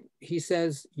Lot,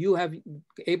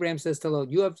 Abraham says to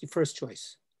Lot, you have the first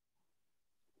choice.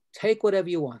 Take whatever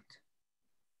you want.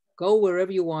 Go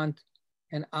wherever you want,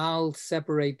 and I'll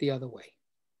separate the other way.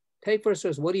 Take first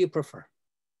choice. What do you prefer?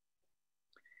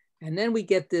 And then we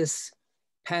get this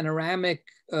panoramic,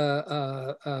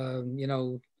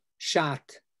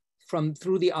 shot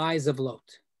through the eyes of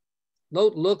Lot.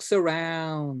 Lot looks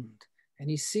around and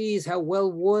he sees how well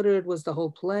watered was the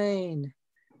whole plain.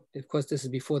 Of course, this is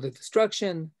before the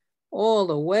destruction, all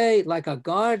the way like a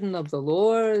garden of the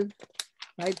Lord,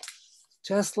 right?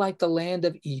 Just like the land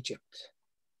of Egypt.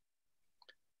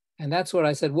 And that's where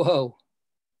I said, whoa,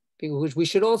 we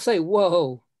should all say,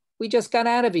 whoa, we just got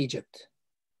out of Egypt.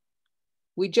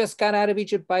 We just got out of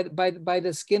Egypt by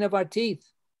the skin of our teeth.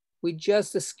 We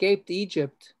just escaped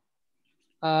Egypt,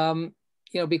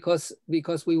 because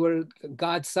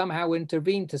God somehow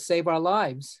intervened to save our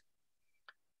lives.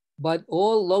 But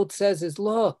all Lot says is,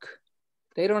 look,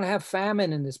 they don't have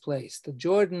famine in this place. The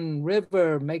Jordan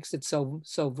River makes it so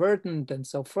verdant and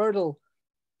so fertile.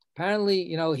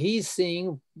 Apparently, he's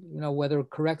seeing, whether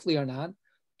correctly or not,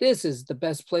 this is the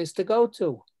best place to go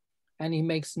to. And he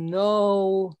makes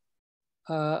no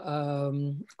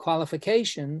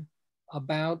qualification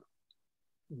about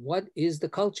what is the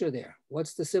culture there?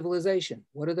 What's the civilization?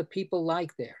 What are the people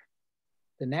like there?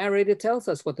 The narrator tells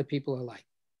us what the people are like.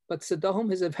 But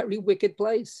Sodom is a very wicked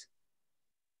place.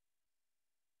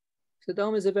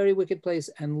 Sodom is a very wicked place,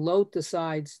 and Lot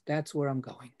decides that's where I'm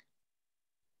going.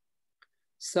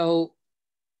 So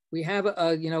We have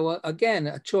again,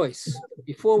 a choice.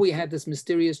 Before we had this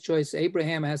mysterious choice,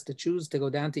 Abraham has to choose to go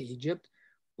down to Egypt,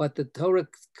 but the Torah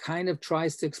kind of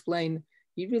tries to explain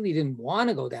he really didn't want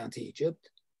to go down to Egypt.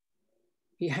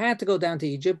 He had to go down to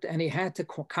Egypt, and he had to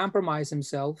compromise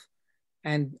himself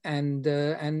and in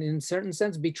a certain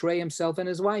sense betray himself and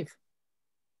his wife.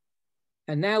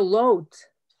 And now Lot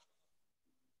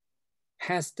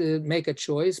has to make a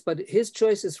choice, but his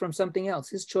choice is from something else.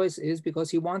 His choice is because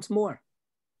he wants more,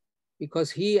 because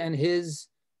he and his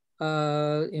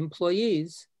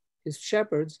employees, his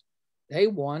shepherds, they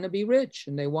want to be rich,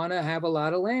 and they want to have a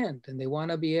lot of land, and they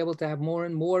want to be able to have more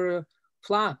and more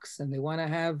flocks, and they want to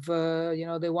have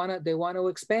they want to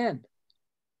expand.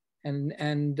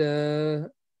 And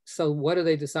so what do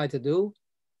they decide to do?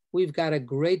 We've got a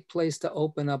great place to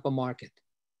open up a market.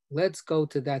 Let's go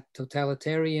to that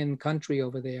totalitarian country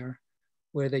over there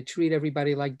where they treat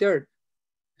everybody like dirt,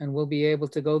 and we'll be able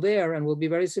to go there and we'll be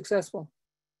very successful.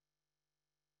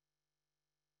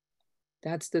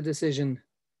 That's the decision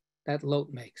that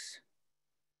Lot makes.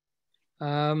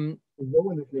 There's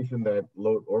no indication that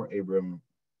Lot or Abram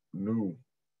knew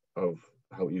of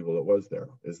how evil it was there,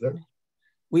 is there?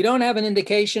 We don't have an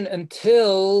indication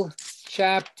until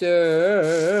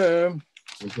chapter...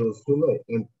 Until it's too late.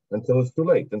 Until it's too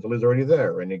late. Until he's already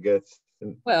there and he gets...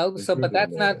 Well, so, but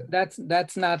that's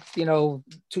not, 2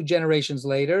 generations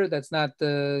later. That's not,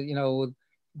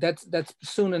 that's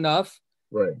soon enough.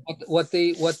 Right. What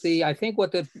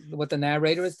the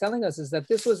narrator is telling us is that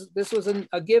this was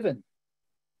a given.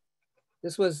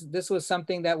 This was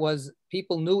something that was,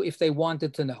 people knew if they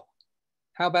wanted to know.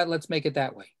 How about let's make it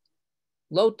that way?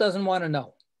 Lot doesn't want to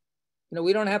know.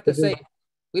 We don't have to say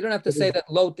that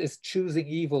Lot is choosing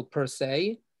evil per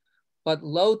se, but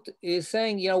Lot is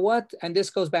saying, you know what? And this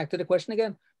goes back to the question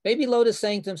again. Maybe Lot is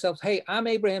saying to himself, hey, I'm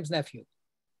Abraham's nephew.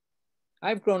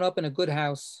 I've grown up in a good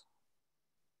house.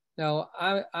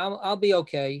 I'll be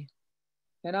okay,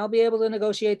 and I'll be able to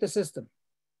negotiate the system.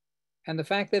 And the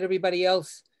fact that everybody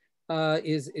else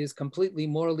is completely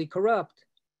morally corrupt,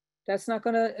 it's not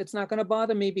gonna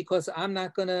bother me, because I'm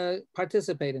not gonna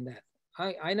participate in that.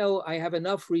 I know I have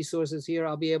enough resources here.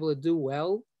 I'll be able to do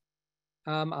well.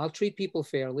 I'll treat people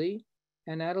fairly,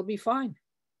 and that'll be fine.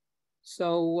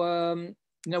 So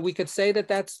we could say that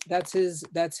that's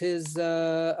his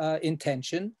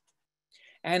intention.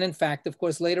 And in fact, of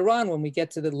course, later on, when we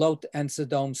get to the Lot and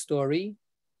Sodom story,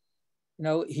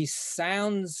 he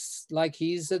sounds like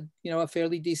he's a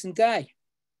fairly decent guy.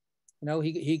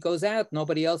 He goes out.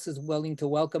 Nobody else is willing to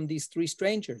welcome these 3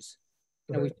 strangers.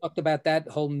 We talked about that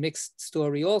whole mixed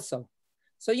story also.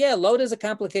 So yeah, Lot is a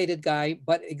complicated guy,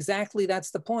 but exactly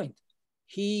that's the point.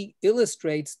 He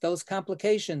illustrates those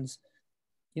complications.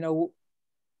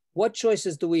 What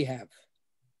choices do we have?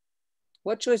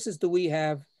 What choices do we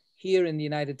have here in the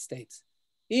United States?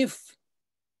 If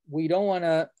we don't want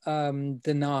to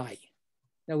deny,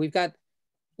 we've got,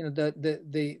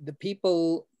 the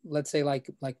people, let's say like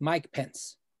Mike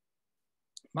Pence.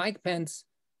 Mike Pence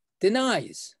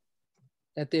denies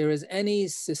that there is any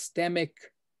systemic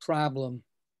problem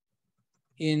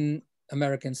in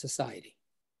American society.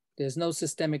 There's no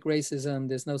systemic racism.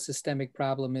 There's no systemic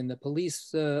problem in the police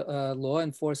law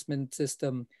enforcement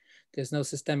system. There's no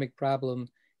systemic problem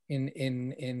in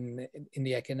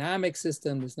the economic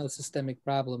system. There's no systemic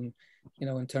problem,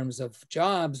 in terms of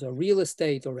jobs or real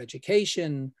estate or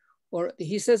education. Or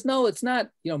he says, no, it's not,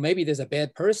 maybe there's a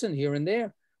bad person here and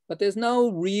there, but there's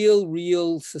no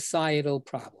real societal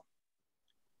problem.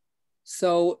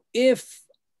 So if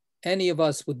any of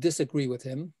us would disagree with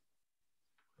him,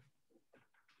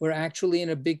 we're actually in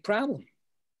a big problem,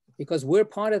 because we're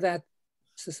part of that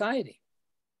society.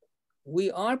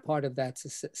 We are part of that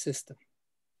system.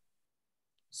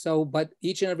 So, but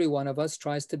each and every one of us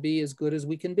tries to be as good as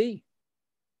we can be.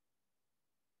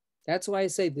 That's why I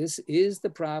say this is the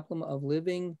problem of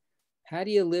living. How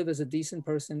do you live as a decent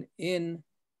person in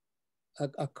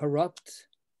a corrupt,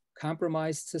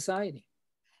 compromised society?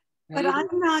 But I'm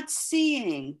not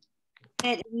seeing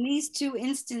that in these 2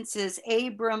 instances,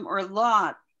 Abram or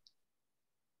Lot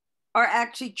are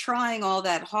actually trying all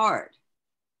that hard.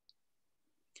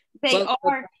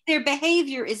 Their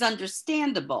behavior is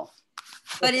understandable,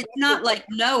 but it's not like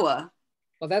Noah.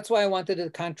 Well, that's why I wanted to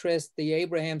contrast the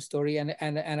Abraham story and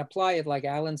apply it, like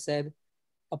Alan said,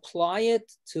 apply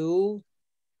it to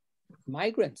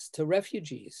migrants, to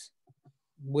refugees,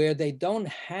 where they don't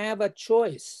have a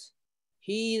choice.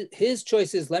 His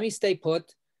choice is, let me stay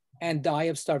put and die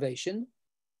of starvation,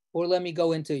 or let me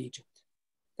go into Egypt.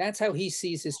 That's how he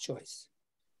sees his choice.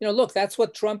 Look, that's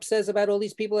what Trump says about all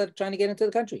these people that are trying to get into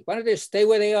the country. Why don't they stay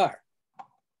where they are?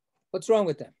 What's wrong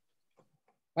with them?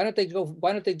 Why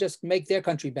don't they just make their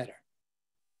country better?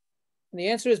 And the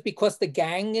answer is because the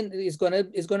gang is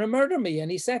gonna murder me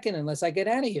any second unless I get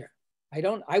out of here.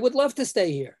 I would love to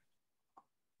stay here,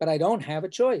 but I don't have a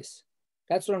choice.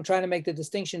 That's what I'm trying to make the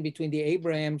distinction between the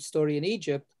Abraham story in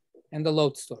Egypt and the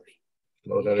Lot story.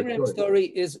 The Abraham story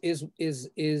is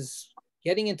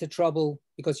getting into trouble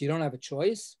because you don't have a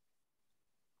choice.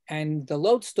 And the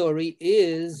Lot story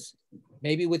is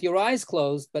maybe with your eyes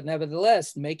closed, but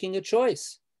nevertheless making a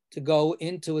choice to go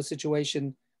into a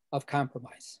situation of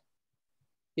compromise.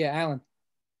 Yeah, Alan.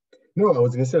 No, I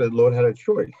was going to say that Lot had a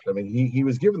choice. I mean, he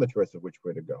was given the choice of which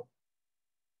way to go,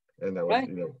 and that was right.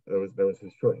 That was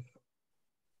his choice.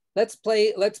 Let's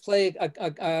play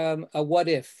a what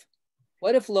if.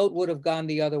 What if Lot would have gone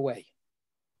the other way?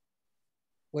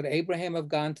 Would Abraham have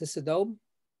gone to Sodom?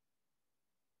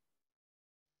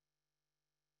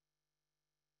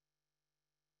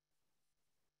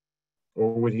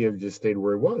 Or would he have just stayed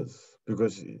where he was?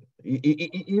 Because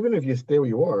even if you stay where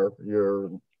you are,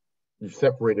 you're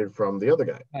separated from the other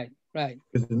guy. Right.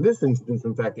 Because in this instance,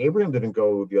 in fact, Abraham didn't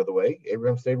go the other way.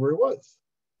 Abraham stayed where he was.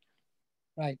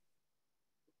 Right.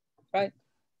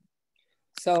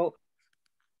 So,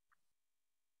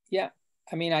 yeah,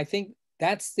 I mean, I think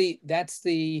that's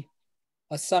the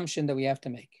assumption that we have to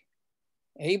make.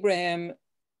 Abraham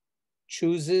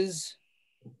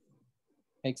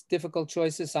makes difficult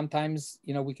choices. Sometimes,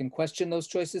 we can question those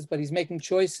choices, but he's making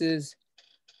choices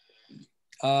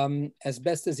as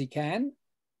best as he can.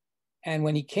 And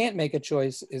when he can't make a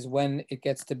choice is when it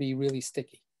gets to be really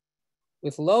sticky.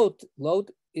 With Lot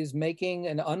is making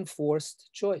an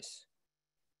unforced choice.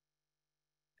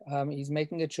 He's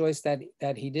making a choice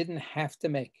that he didn't have to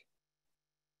make.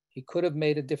 He could have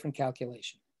made a different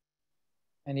calculation,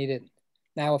 and he didn't.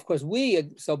 Now, of course,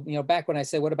 back when I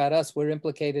say, what about us? We're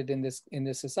implicated in this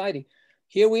society.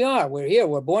 Here we are. We're here.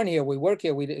 We're born here. We work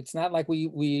here. It's not like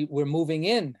we're moving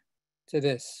in to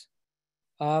this.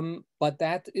 But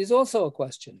that is also a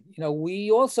question.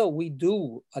 We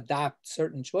do adopt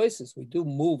certain choices. We do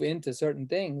move into certain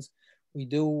things. We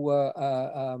do,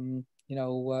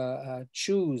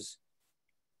 choose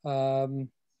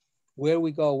where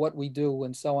we go, what we do,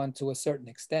 and so on to a certain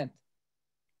extent.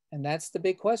 And that's the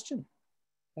big question.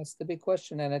 That's the big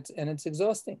question, and it's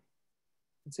exhausting.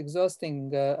 It's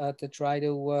exhausting to try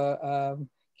to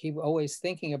keep always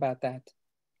thinking about that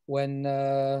when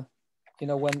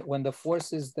when the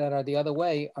forces that are the other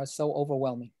way are so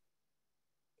overwhelming.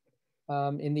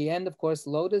 In the end, of course,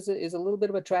 Lot is a little bit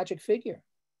of a tragic figure.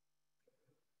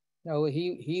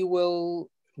 He will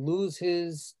lose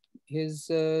his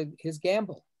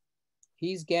gamble.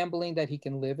 He's gambling that he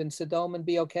can live in Sodom and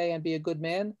be okay and be a good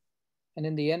man. And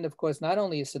in the end, of course, not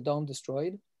only is Sodom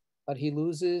destroyed, but he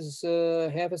loses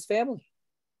half his family.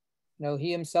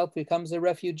 He himself becomes a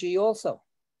refugee also.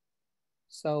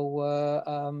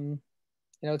 So,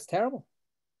 it's terrible.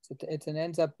 It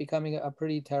ends up becoming a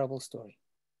pretty terrible story.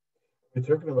 You're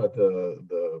talking about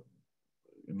the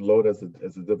Lot as a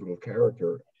difficult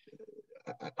character.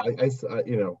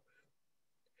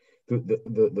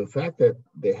 The fact that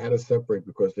they had to separate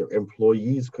because their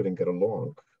employees couldn't get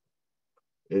along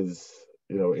is,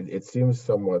 it seems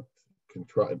somewhat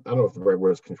contrived. I don't know if the right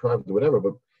word is contrived or whatever,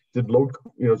 but did Lot,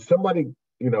 somebody,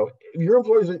 if your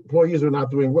employees are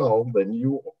not doing well, then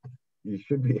you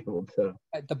should be able to.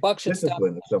 The buck should stop.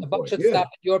 The buck should stop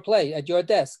at your play, at your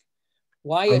desk.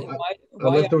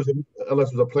 Unless there was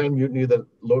a planned mutiny that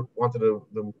Lot wanted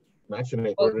to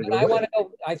machinate.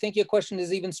 I think your question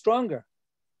is even stronger.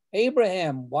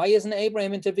 Abraham, why isn't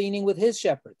Abraham intervening with his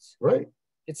shepherds? Right.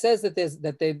 It says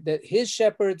that his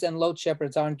shepherds and Lot's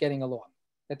shepherds aren't getting along,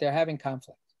 that they're having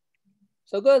conflict.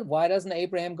 So good. Why doesn't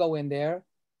Abraham go in there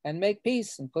and make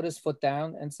peace and put his foot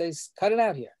down and say, cut it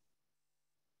out here?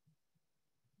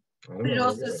 But it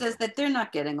also says that they're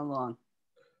not getting along.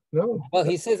 No. Well,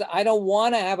 he says, I don't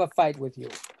want to have a fight with you.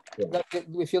 Yeah.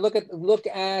 If you look at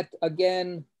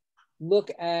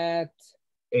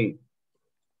 8.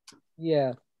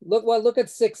 Yeah. Look at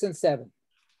 6 and 7.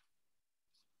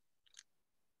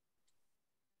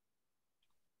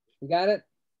 You got it?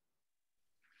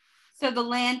 So the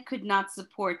land could not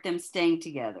support them staying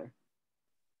together.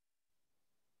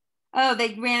 Oh,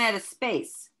 they ran out of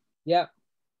space. Yeah.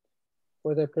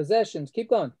 For their possessions. Keep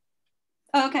going.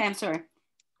 Oh, okay, I'm sorry.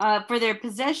 For their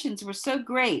possessions were so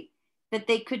great that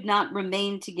they could not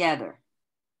remain together.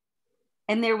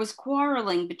 And there was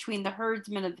quarreling between the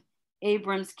herdsmen of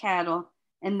Abram's cattle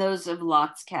and those of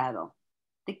Lot's cattle.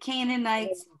 The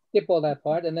Canaanites... Skip all that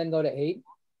part and then go to 8.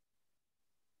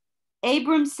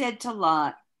 Abram said to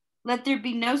Lot, let there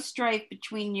be no strife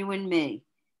between you and me,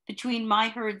 between my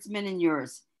herdsmen and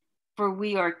yours, for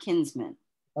we are kinsmen.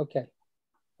 Okay.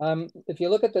 If you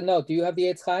look at the note, do you have the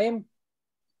Eitz Chaim?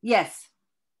 Yes.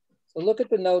 So look at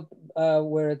the note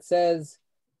where it says,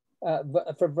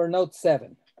 for note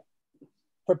 7,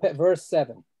 for verse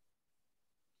 7.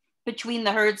 Between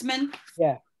the herdsmen?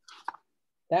 Yeah.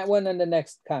 That one and the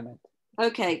next comment.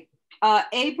 Okay.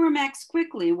 Abram acts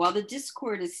quickly while the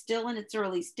discord is still in its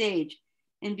early stage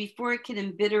and before it can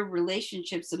embitter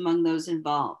relationships among those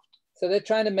involved. So they're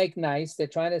trying to make nice. They're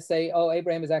trying to say, oh,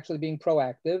 Abraham is actually being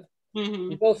proactive.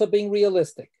 Mm-hmm. He's also being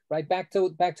realistic, right? Back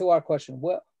to our question.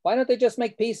 Well, why don't they just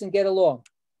make peace and get along?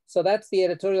 So that's the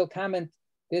editorial comment.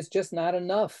 There's just not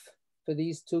enough for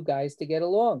these two guys to get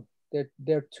along.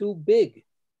 They're too big,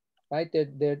 right?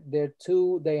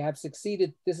 They have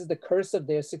succeeded. This is the curse of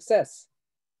their success.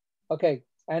 Okay,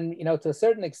 and to a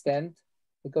certain extent,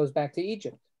 it goes back to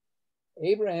Egypt.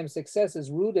 Abraham's success is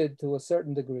rooted to a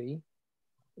certain degree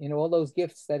in all those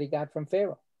gifts that he got from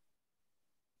Pharaoh.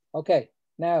 Okay,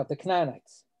 now the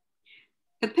Canaanites.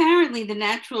 Apparently, the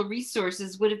natural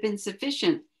resources would have been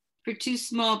sufficient for two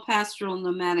small pastoral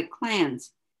nomadic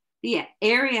clans. The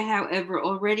area, however,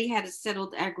 already had a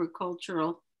settled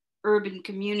agricultural urban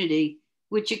community,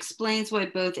 which explains why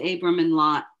both Abram and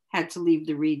Lot had to leave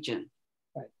the region.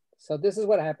 Right. So this is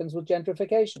what happens with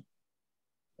gentrification.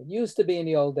 It used to be in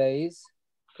the old days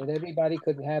that everybody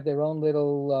could have their own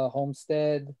little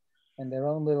homestead and their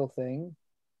own little thing.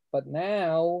 But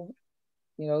now,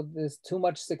 there's too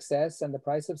much success, and the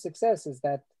price of success is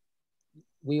that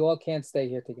we all can't stay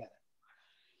here together.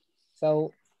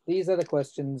 So these are the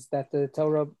questions that the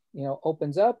Torah,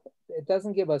 opens up. It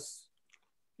doesn't give us,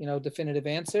 definitive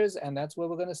answers, and that's where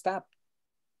we're going to stop.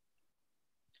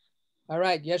 All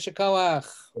right, Yeshikoach.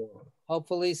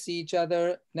 Hopefully see each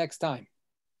other next time.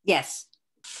 Yes.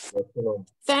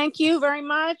 Thank you very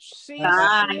much. See you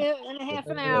in a half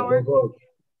an hour. Go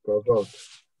vote.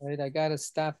 All right, I got to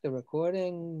stop the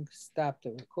recording. Stop the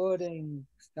recording.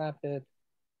 Stop it.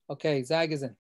 Okay, Zagazin.